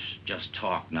know it's just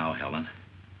talk now, Helen,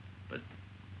 but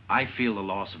I feel the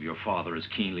loss of your father as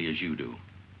keenly as you do.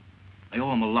 I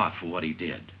owe him a lot for what he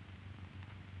did.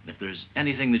 If there's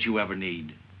anything that you ever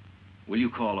need, will you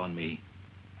call on me?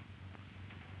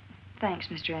 Thanks,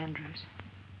 Mr. Andrews.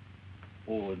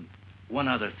 Oh, and one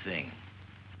other thing.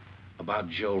 About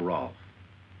Joe Rolfe.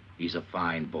 He's a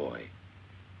fine boy.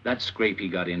 That scrape he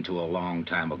got into a long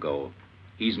time ago,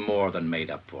 he's more than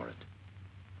made up for it.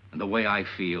 And the way I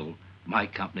feel, my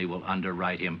company will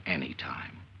underwrite him any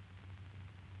time.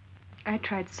 I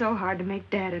tried so hard to make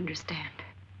Dad understand.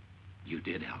 You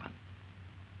did, Helen.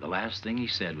 The last thing he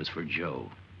said was for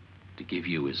Joe to give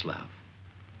you his love.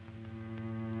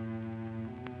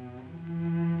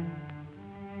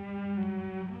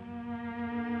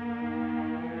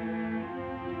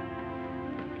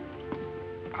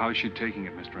 How's she taking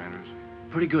it, Mr. Andrews?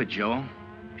 Pretty good, Joe.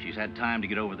 She's had time to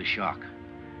get over the shock.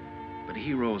 But a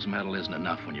hero's medal isn't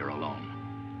enough when you're alone.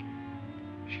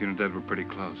 She and Dad were pretty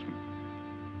close.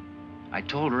 I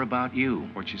told her about you.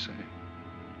 What'd she say?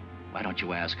 Why don't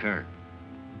you ask her?